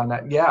he's done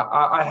that. Yeah,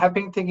 I have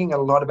been thinking a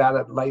lot about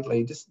it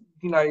lately. Just,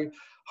 you know,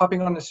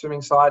 hopping on the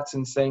swimming sites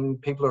and seeing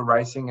people are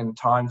racing and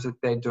times that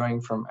they're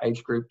doing from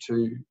age group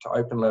to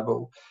open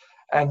level.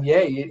 And yeah,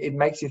 it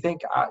makes you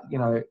think, you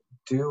know,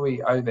 do we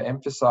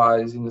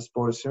overemphasize in the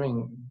sport of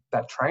swimming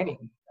that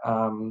training?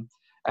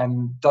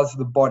 And does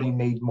the body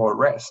need more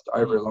rest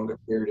over a longer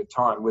period of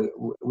time?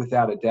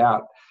 Without a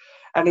doubt.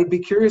 And I'd be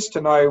curious to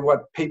know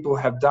what people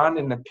have done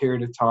in a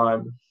period of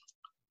time,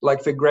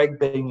 like for Greg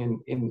being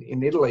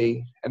in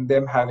Italy and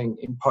them having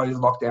imposed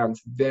lockdowns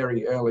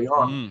very early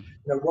on.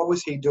 You know, what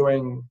was he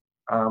doing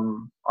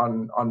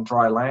on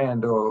dry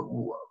land,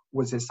 or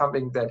was there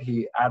something that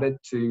he added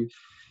to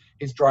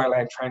his dry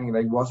land training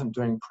that he wasn't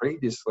doing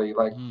previously?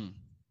 Like,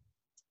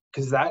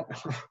 because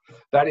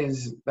that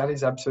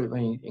is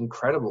absolutely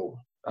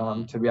incredible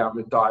to be able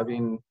to dive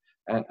in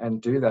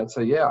and do that.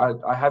 So yeah,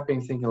 I have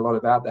been thinking a lot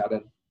about that,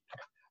 and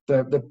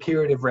the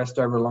period of rest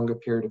over a longer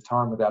period of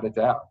time, without a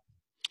doubt.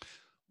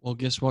 Well,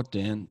 guess what,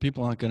 Dan?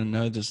 People aren't going to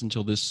know this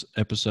until this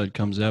episode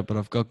comes out, but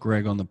I've got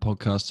Greg on the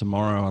podcast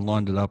tomorrow. I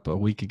lined it up a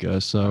week ago,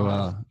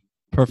 so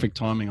perfect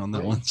timing on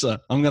that one. So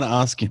I'm going to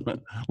ask him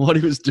what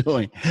he was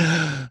doing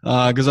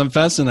because I'm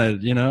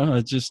fascinated. You know,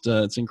 it's just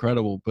it's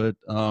incredible. But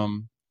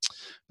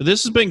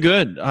this has been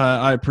good.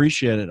 I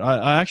appreciate it.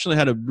 I actually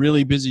had a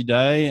really busy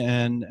day,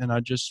 and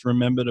I just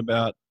remembered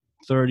about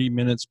 30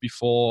 minutes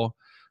before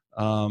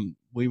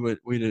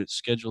we'd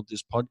scheduled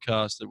this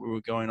podcast that we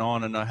were going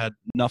on, and I had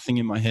nothing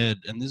in my head,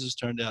 and this has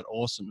turned out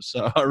awesome.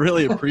 So I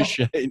really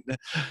appreciate you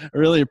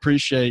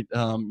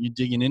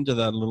digging into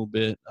that a little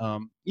bit.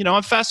 You know,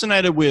 I'm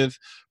fascinated with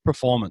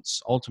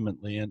performance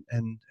ultimately,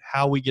 and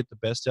how we get the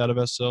best out of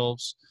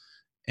ourselves,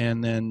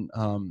 and then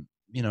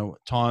you know,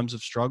 times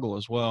of struggle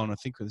as well. And I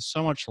think there's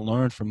so much to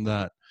learn from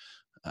that.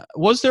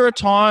 Was there a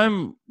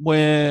time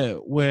where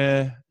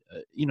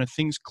you know,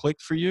 things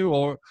clicked for you,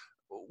 or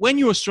when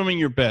you were swimming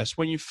your best,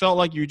 when you felt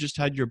like you just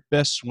had your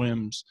best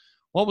swims,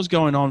 what was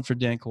going on for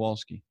Dan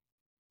Kowalski?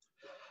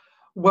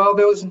 Well,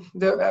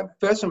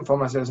 first and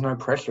foremost, there was no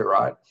pressure,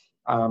 right?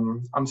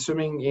 I'm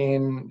swimming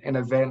in an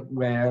event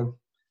where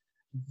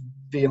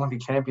the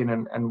Olympic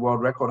champion and world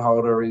record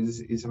holder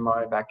is in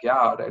my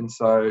backyard. And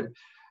so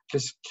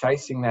just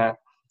chasing that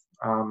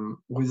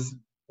was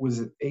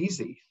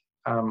easy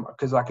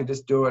because I could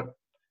just do it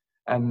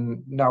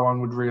and no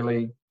one would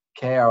really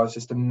care. I was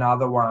just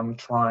another one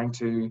trying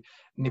to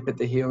nip at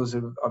the heels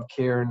of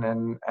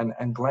Kieran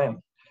and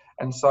Glenn.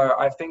 And so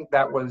I think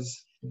that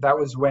was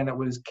when it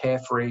was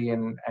carefree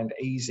and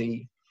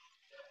easy.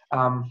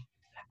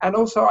 And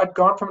also I'd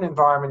gone from an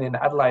environment in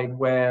Adelaide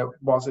where,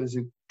 whilst it was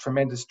a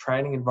tremendous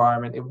training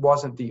environment, it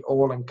wasn't the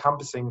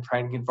all-encompassing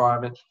training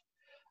environment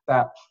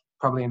that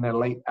probably an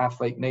elite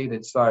athlete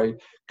needed. So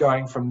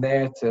going from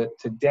there to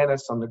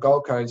Dennis on the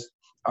Gold Coast,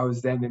 I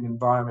was then in an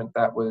environment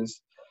that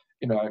was,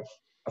 you know,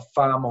 a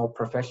far more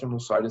professional,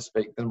 so to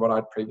speak, than what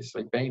I'd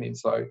previously been in.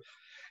 So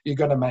you're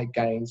going to make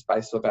gains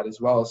based on that as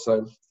well.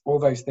 So all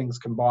those things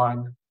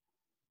combined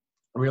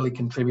really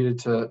contributed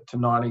to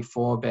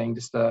 94 being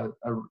just a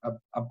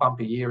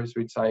bumpy year, as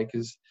we'd say,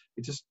 because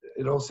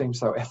it all seems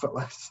so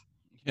effortless.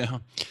 Yeah.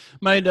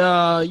 Mate,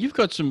 you've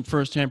got some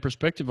first-hand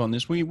perspective on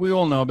this. We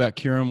all know about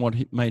Kieran, what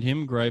made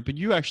him great, but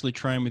you actually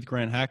trained with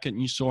Grant Hackett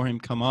and you saw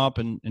him come up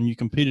and you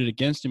competed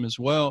against him as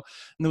well.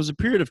 And there was a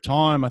period of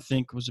time, I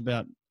think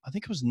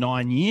it was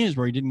 9 years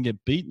where he didn't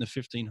get beat in the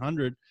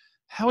 1500.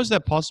 How is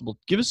that possible?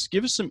 Give us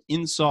some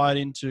insight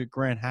into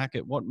Grant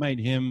Hackett. What made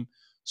him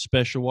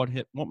special? What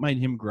made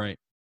him great?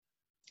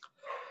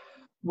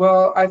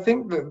 Well, I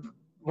think that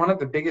one of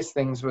the biggest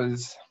things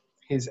was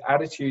his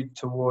attitude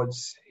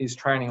towards his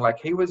training. Like,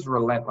 he was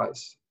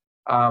relentless.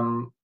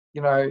 You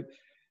know,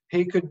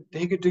 he could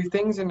do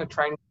things in the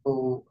training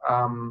pool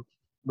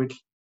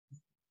which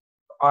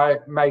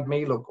made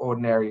me look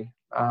ordinary.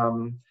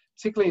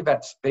 Particularly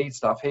that speed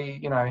stuff.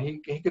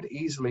 He could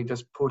easily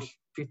just push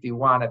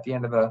 51 at the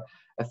end of a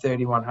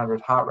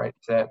 3100 heart rate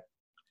set.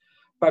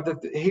 But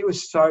he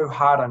was so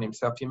hard on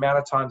himself. The amount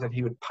of times that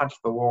he would punch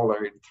the wall,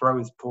 or he'd throw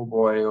his pull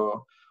buoy,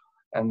 or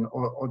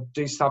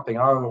do something.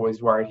 I was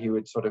always worried he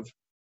would sort of,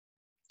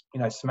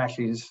 smash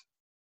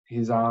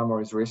his arm or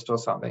his wrist or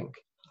something.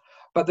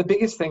 But the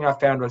biggest thing I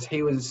found was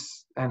he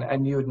was,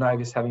 and you would know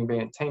this having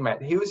been a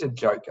teammate, he was a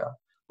joker.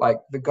 Like,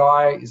 the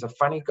guy is a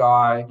funny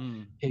guy.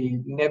 He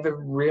never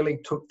really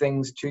took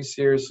things too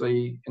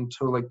seriously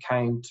until it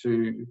came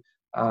to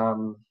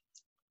the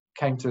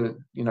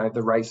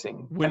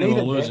racing. Winning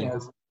or losing.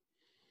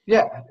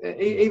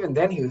 Even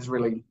then he was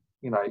really,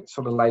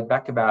 sort of laid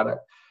back about it.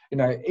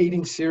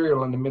 Eating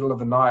cereal in the middle of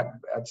the night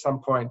at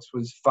some points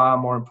was far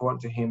more important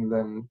to him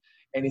than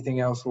anything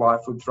else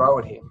life would throw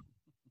at him.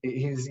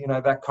 He's,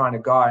 that kind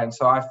of guy. And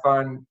so I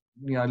find,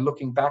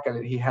 looking back at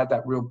it, he had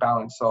that real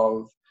balance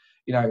of,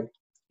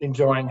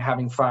 enjoying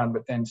having fun,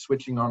 but then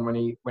switching on when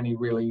he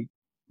really,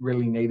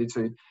 really needed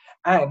to.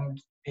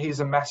 And he's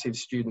a massive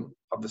student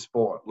of the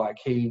sport. Like,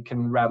 he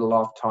can rattle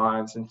off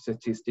times and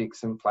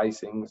statistics and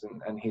placings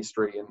and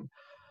history.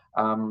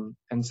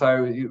 And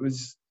so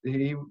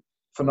he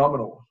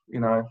phenomenal,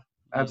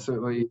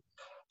 absolutely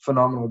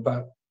phenomenal.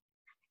 But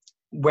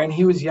when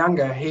he was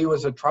younger, he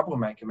was a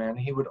troublemaker, man.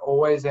 He would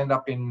always end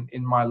up in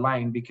my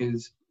lane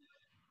because,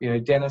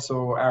 Dennis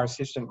or our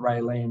assistant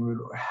Raylene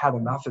had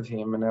enough of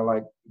him, and they're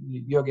like,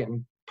 "You're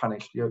getting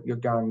punished. You're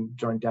going to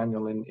join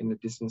Daniel in the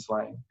distance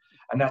lane."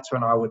 And that's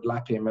when I would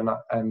lap him.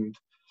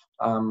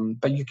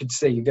 But you could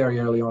see very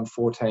early on,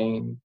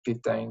 14,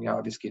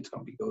 15, this kid's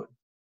going to be good.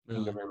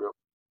 Really?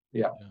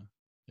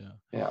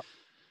 Yeah.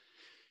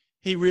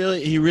 He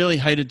really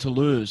hated to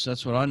lose.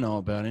 That's what I know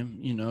about him.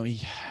 He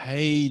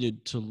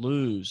hated to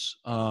lose.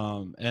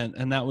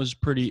 And that was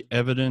pretty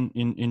evident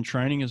in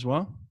training as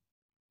well.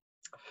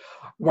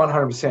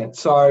 100%.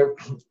 So,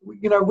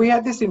 we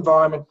had this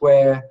environment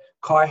where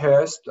Kai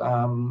Hurst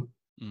swam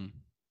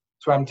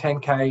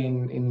 10K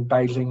in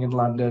Beijing and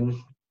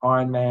London,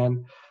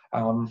 Ironman,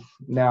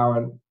 now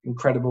an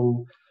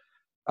incredible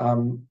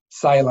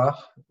sailor.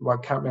 Well,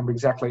 I can't remember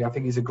exactly. I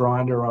think he's a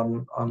grinder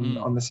on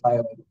the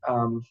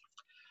sailing.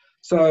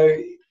 So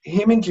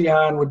him and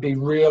Gian would be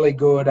really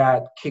good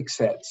at kick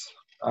sets.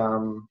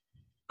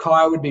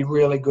 Kai would be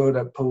really good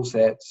at pull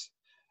sets.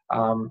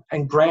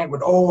 And Grant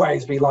would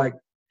always be like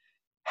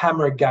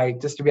hammer a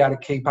gate just to be able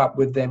to keep up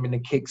with them in the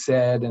kick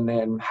set, and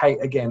then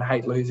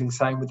hate losing.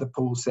 Same with the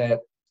pull set.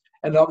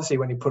 And obviously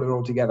when he put it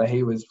all together,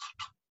 he was...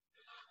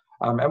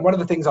 and one of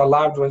the things I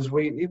loved was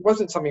it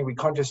wasn't something we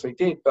consciously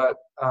did, but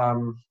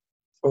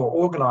or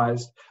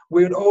organised.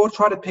 We would all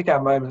try to pick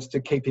our moments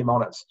to keep him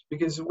honest,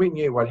 because we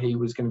knew what he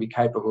was going to be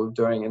capable of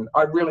doing. And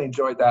I really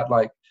enjoyed that.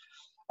 Like,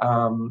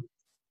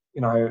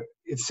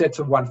 it's sets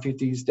of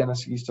 150s.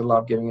 Dennis used to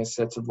love giving us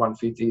sets of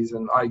 150s,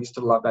 and I used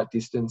to love that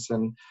distance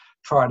and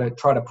try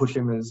to push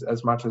him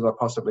as much as I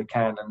possibly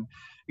can. And,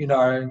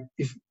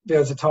 if there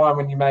was a time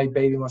when you may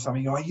beat him or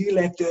something, you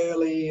left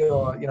early,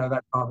 or,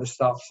 that kind of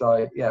stuff.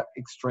 So, yeah,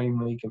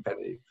 extremely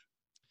competitive.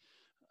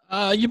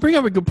 You bring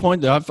up a good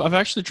point there. I've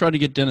actually tried to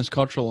get Dennis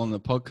Cottrell on the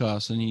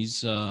podcast, and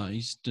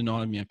he's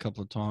denied me a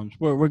couple of times.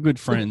 We're good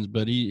friends,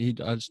 but I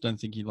just don't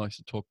think he likes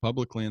to talk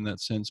publicly in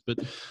that sense. But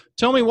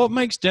tell me, what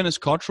makes Dennis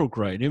Cottrell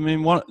great? I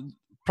mean,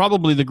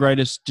 probably the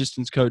greatest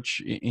distance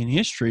coach in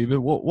history,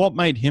 but what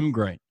made him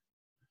great?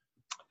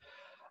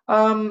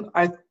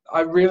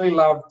 I really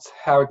loved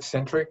how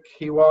eccentric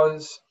he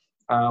was,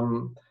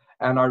 and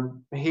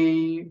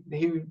he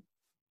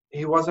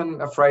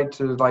wasn't afraid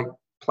to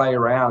play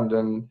around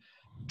and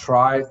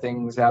try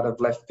things out of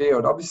left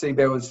field. Obviously,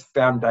 there was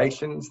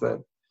foundations that,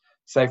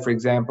 say, for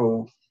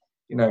example,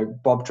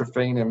 Bob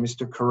Trefina and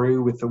Mr.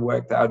 Carew with the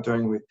work they are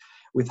doing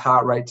with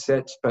heart rate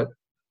sets. But,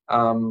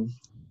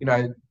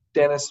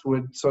 Dennis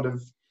would sort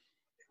of,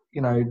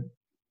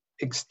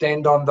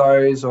 extend on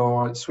those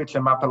or switch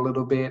them up a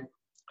little bit.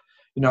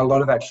 A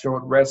lot of that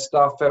short rest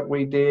stuff that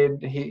we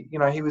did,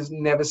 he was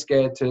never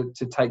scared to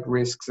take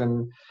risks.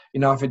 And,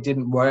 if it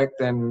didn't work,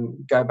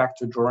 then go back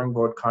to the drawing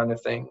board kind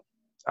of thing.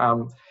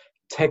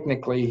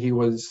 Technically, he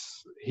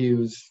was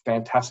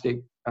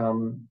fantastic.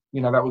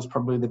 That was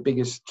probably the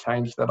biggest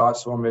change that I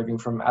saw moving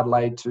from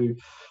Adelaide to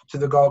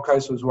the Gold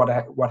Coast, was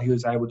what he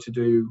was able to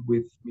do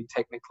with me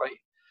technically.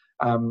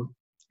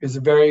 He was a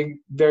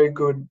very, very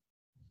good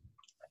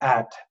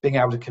at being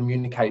able to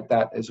communicate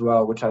that as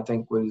well, which I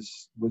think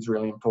was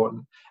really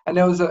important. And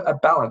there was a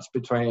balance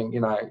between,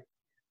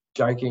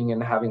 joking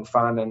and having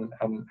fun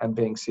and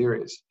being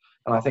serious.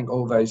 And I think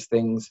all those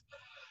things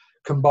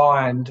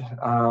combined,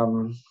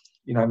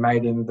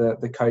 made him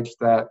the coach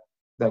that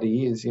that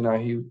he is. You know,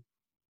 he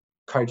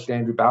coached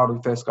Andrew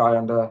Baldwin, first guy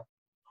under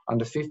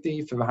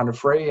 50 for the 100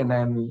 free, and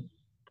then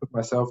took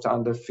myself to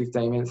under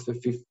 15 minutes for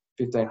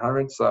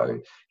 1500. So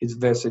his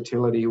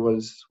versatility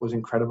was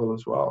incredible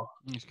as well.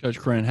 He's coached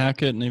Grant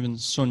Hackett and even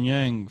Sun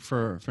Yang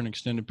for an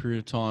extended period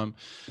of time.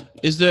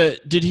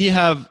 Did he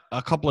have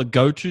a couple of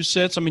go-to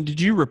sets? I mean,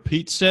 did you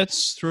repeat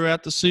sets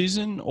throughout the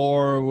season,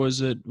 or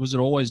was it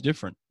always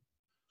different?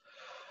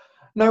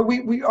 No,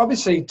 we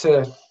obviously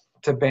to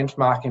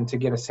benchmark and to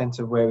get a sense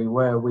of where we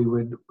were, we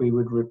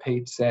would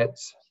repeat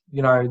sets.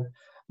 You know,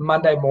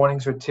 Monday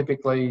mornings were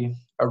typically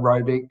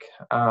aerobic,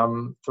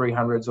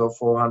 300s or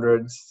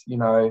 400s. You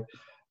know,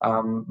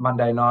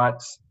 Monday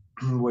nights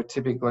were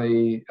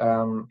typically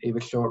either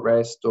short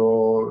rest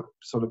or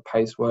sort of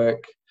pace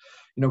work.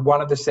 You know,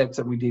 one of the sets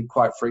that we did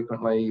quite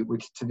frequently,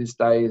 which to this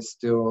day is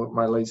still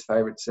my least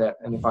favorite set,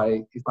 and if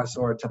I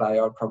saw it today,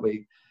 I'd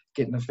probably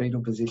get in a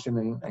fetal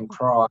position and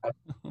cry,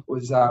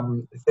 was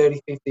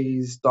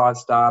 30-50s dive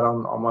start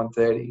on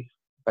 130,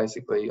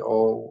 basically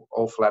all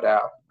flat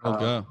out.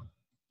 Okay.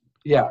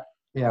 Yeah.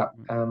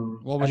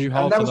 What would you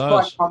hold that for was those?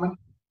 quite common.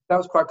 That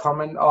was quite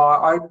common.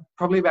 I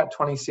probably about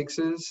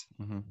 26s.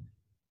 Mm-hmm.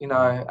 You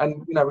know,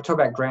 and you know, we talk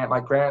about Grant,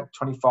 like Grant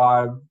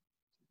 25.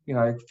 You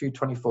know, a few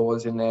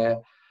 24s in there,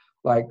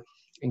 like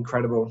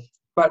incredible.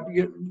 But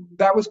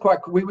that was quite.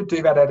 We would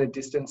do that at a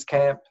distance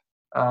camp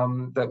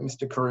that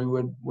Mr.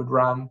 Carew would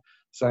run.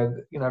 So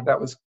you know, that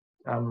was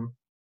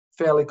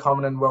fairly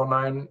common and well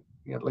known,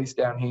 at least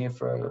down here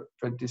for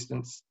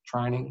distance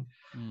training.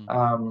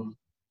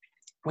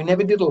 We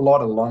never did a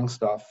lot of long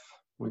stuff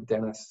with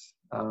Dennis.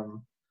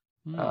 You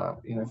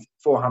know,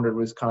 400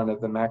 was kind of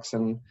the max,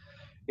 and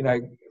you know,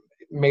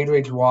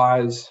 meterage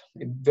wise,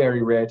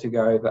 very rare to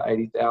go over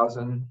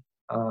 80,000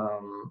 a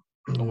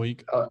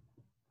week.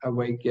 A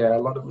week, yeah. A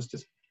lot of it was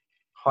just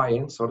high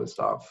end sort of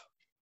stuff.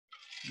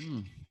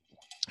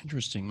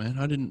 Interesting, man.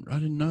 I didn't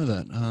know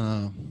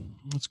that.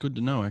 That's good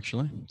to know,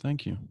 actually.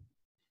 Thank you.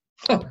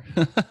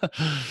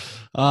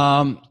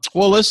 Well,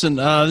 listen,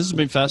 this has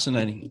been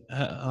fascinating.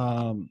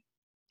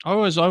 I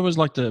always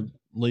like to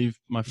leave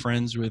my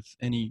friends with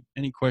any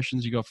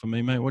questions you got for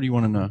me, mate. What do you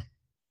want to know?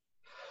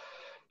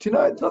 Do you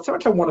know, it's not so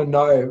much I want to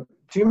know.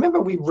 Do you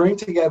remember we roomed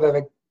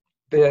together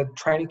the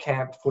training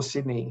camp for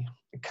Sydney,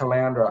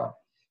 Caloundra,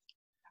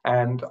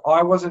 and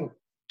I wasn't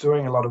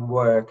doing a lot of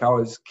work. I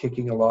was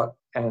kicking a lot,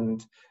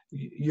 and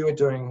you were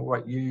doing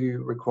what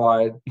you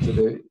required to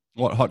do.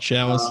 What, hot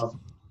showers?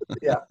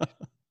 Yeah.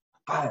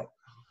 But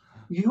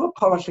you were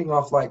polishing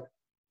off like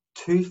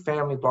 2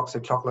 family blocks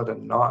of chocolate a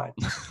night.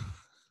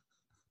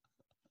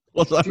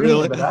 Was I Do you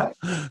really? remember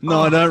that?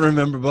 No, I don't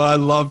remember, but I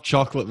love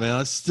chocolate, man.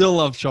 I still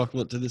love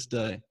chocolate to this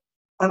day.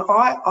 And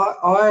I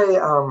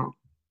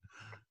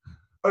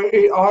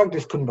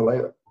just couldn't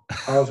believe it.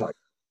 I was like,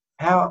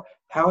 how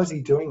is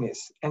he doing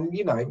this? And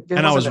you know,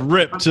 and I was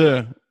ripped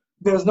too.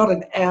 There was not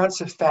an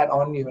ounce of fat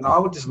on you, and I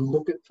would just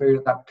look at food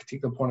at that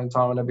particular point in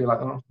time, and I'd be like,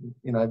 oh,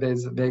 you know,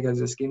 there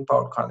goes a skin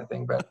fold kind of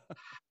thing. But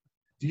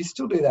do you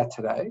still do that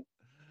today?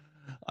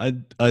 I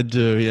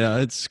do, yeah.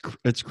 It's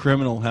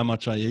criminal how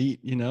much I eat,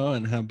 you know,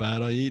 and how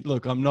bad I eat.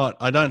 Look, I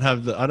don't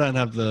have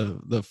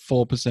the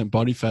 4%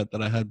 body fat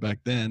that I had back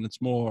then.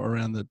 It's more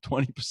around the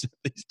 20%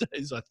 these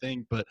days, I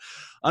think. But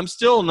I'm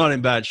still not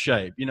in bad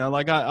shape, you know.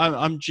 Like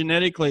I'm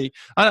genetically,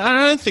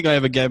 I don't think I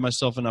ever gave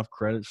myself enough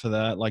credit for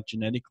that. Like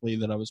genetically,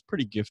 that I was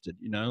pretty gifted,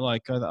 you know.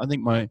 Like I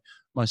think my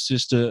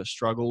sister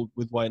struggled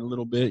with weight a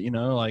little bit, you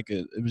know. Like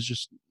it was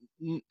just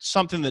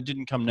something that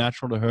didn't come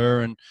natural to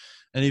her, and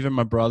even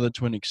my brother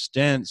to an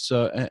extent.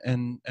 So,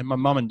 and my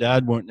mum and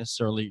dad weren't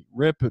necessarily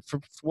ripped, but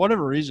for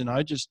whatever reason,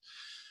 I just,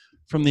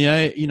 from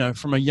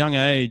a young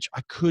age,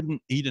 I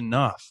couldn't eat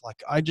enough.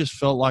 Like I just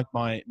felt like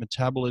my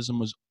metabolism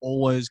was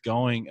always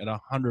going at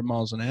 100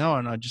 miles an hour,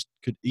 and I just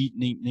could eat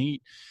and eat and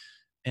eat.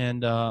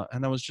 And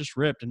I was just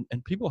ripped,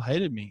 and people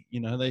hated me, you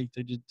know, they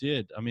just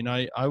did. I mean,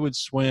 I would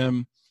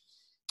swim,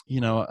 you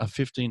know, a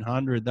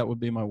 1500, that would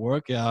be my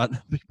workout.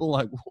 People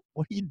like,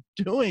 what are you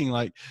doing?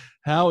 Like,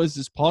 how is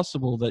this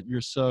possible that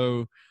you're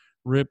so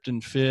ripped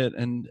and fit?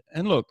 And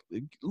look,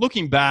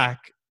 looking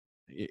back,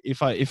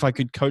 if I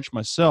could coach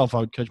myself, I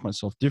would coach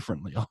myself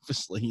differently,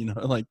 obviously, you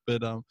know, like,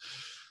 but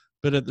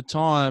at the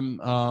time,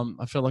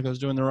 I felt like I was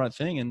doing the right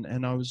thing,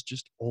 and I was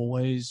just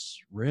always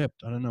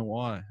ripped. I don't know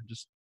why.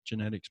 Just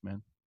genetics,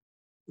 man.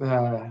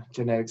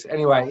 Genetics.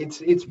 Anyway,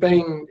 it's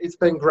been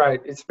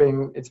great. It's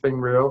been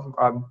real.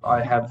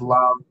 I have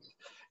loved.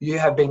 You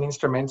have been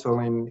instrumental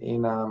in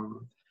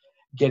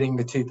getting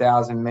the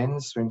 2000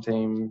 men's swim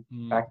team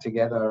back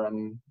together,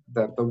 and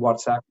the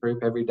WhatsApp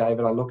group. Every day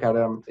that I look at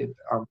it,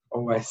 I'm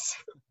always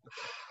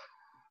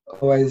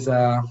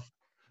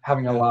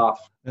having a laugh.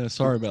 Yeah,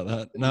 sorry about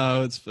that.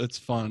 No, it's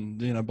fun.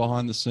 You know,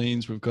 behind the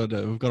scenes, we've got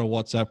a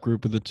WhatsApp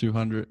group with the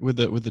 200 with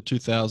the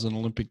 2000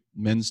 Olympic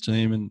men's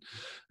team, and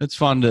it's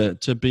fun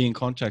to be in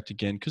contact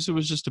again because it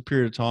was just a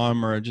period of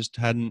time where I just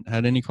hadn't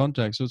had any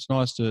contact. So it's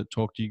nice to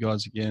talk to you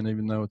guys again,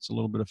 even though it's a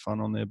little bit of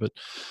fun on there. But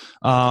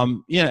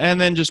yeah,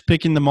 and then just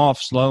picking them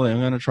off slowly.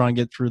 I'm going to try and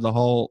get through the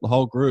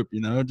whole group, you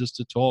know, just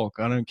to talk.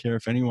 I don't care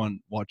if anyone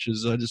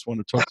watches. I just want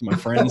to talk to my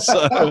friends.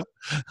 So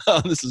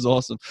this is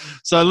awesome.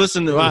 So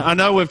listen, I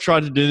know we've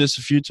tried to do this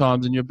a few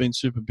times, and you've been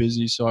super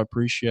busy, so I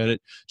appreciate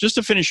it. Just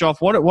to finish off,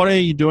 what are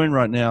you doing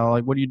right now?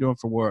 Like, what are you doing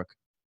for work?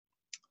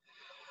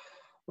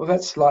 Well,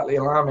 that's slightly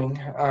alarming.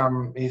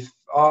 If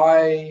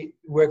I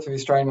work for the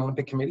Australian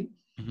Olympic Committee,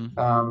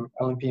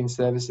 Olympian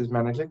Services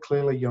Manager,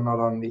 clearly you're not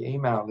on the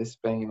email list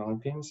being an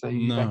Olympian, so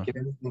you don't get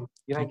anything.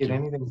 You don't get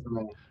anything from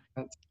me.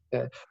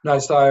 No,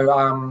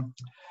 so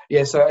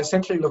so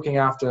essentially looking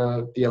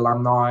after the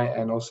alumni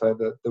and also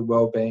the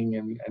well-being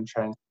and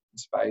trans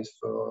space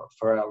for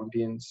our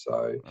Olympians.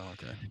 So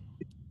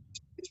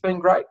it's been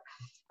great.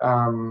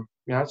 You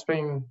know, it's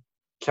been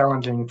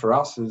challenging for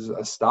us as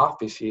a staff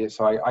this year.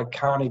 So I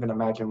can't even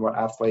imagine what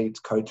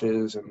athletes,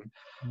 coaches,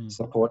 and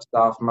support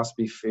staff must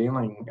be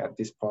feeling at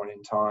this point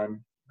in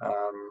time.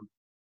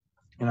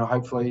 You know,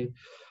 hopefully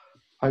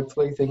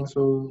things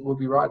will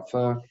be right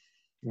for,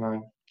 you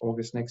know,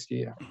 August next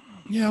year.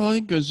 Yeah, well, I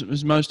think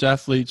as most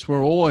athletes,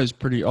 we're always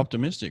pretty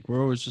optimistic.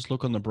 We're always just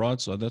look on the bright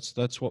side.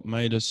 That's what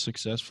made us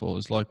successful.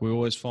 It's like we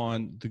always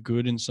find the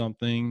good in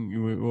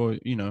something, or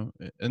you know,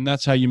 and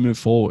that's how you move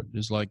forward.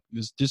 It's like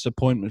there's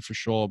disappointment for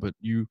sure, but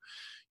you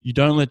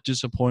don't let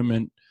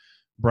disappointment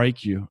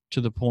break you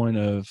to the point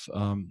of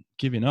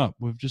giving up.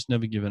 We've just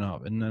never given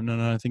up, and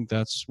I think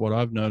that's what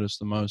I've noticed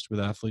the most with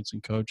athletes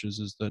and coaches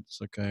is that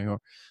it's okay. Or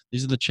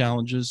these are the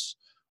challenges.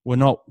 We're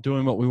not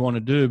doing what we want to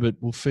do, but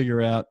we'll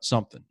figure out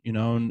something, you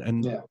know,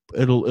 and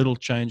it'll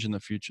change in the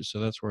future. So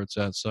that's where it's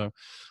at. So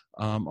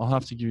I'll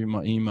have to give you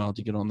my email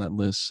to get on that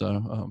list.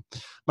 So,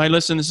 mate,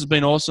 listen, this has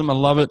been awesome. I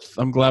love it.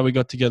 I'm glad we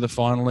got together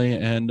finally,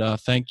 and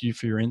thank you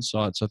for your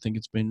insights. I think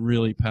it's been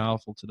really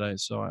powerful today.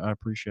 So I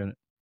appreciate it.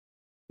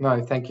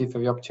 No, thank you for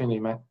the opportunity,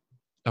 mate.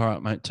 All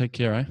right, mate. Take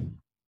care, eh?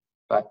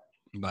 Bye.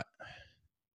 Bye.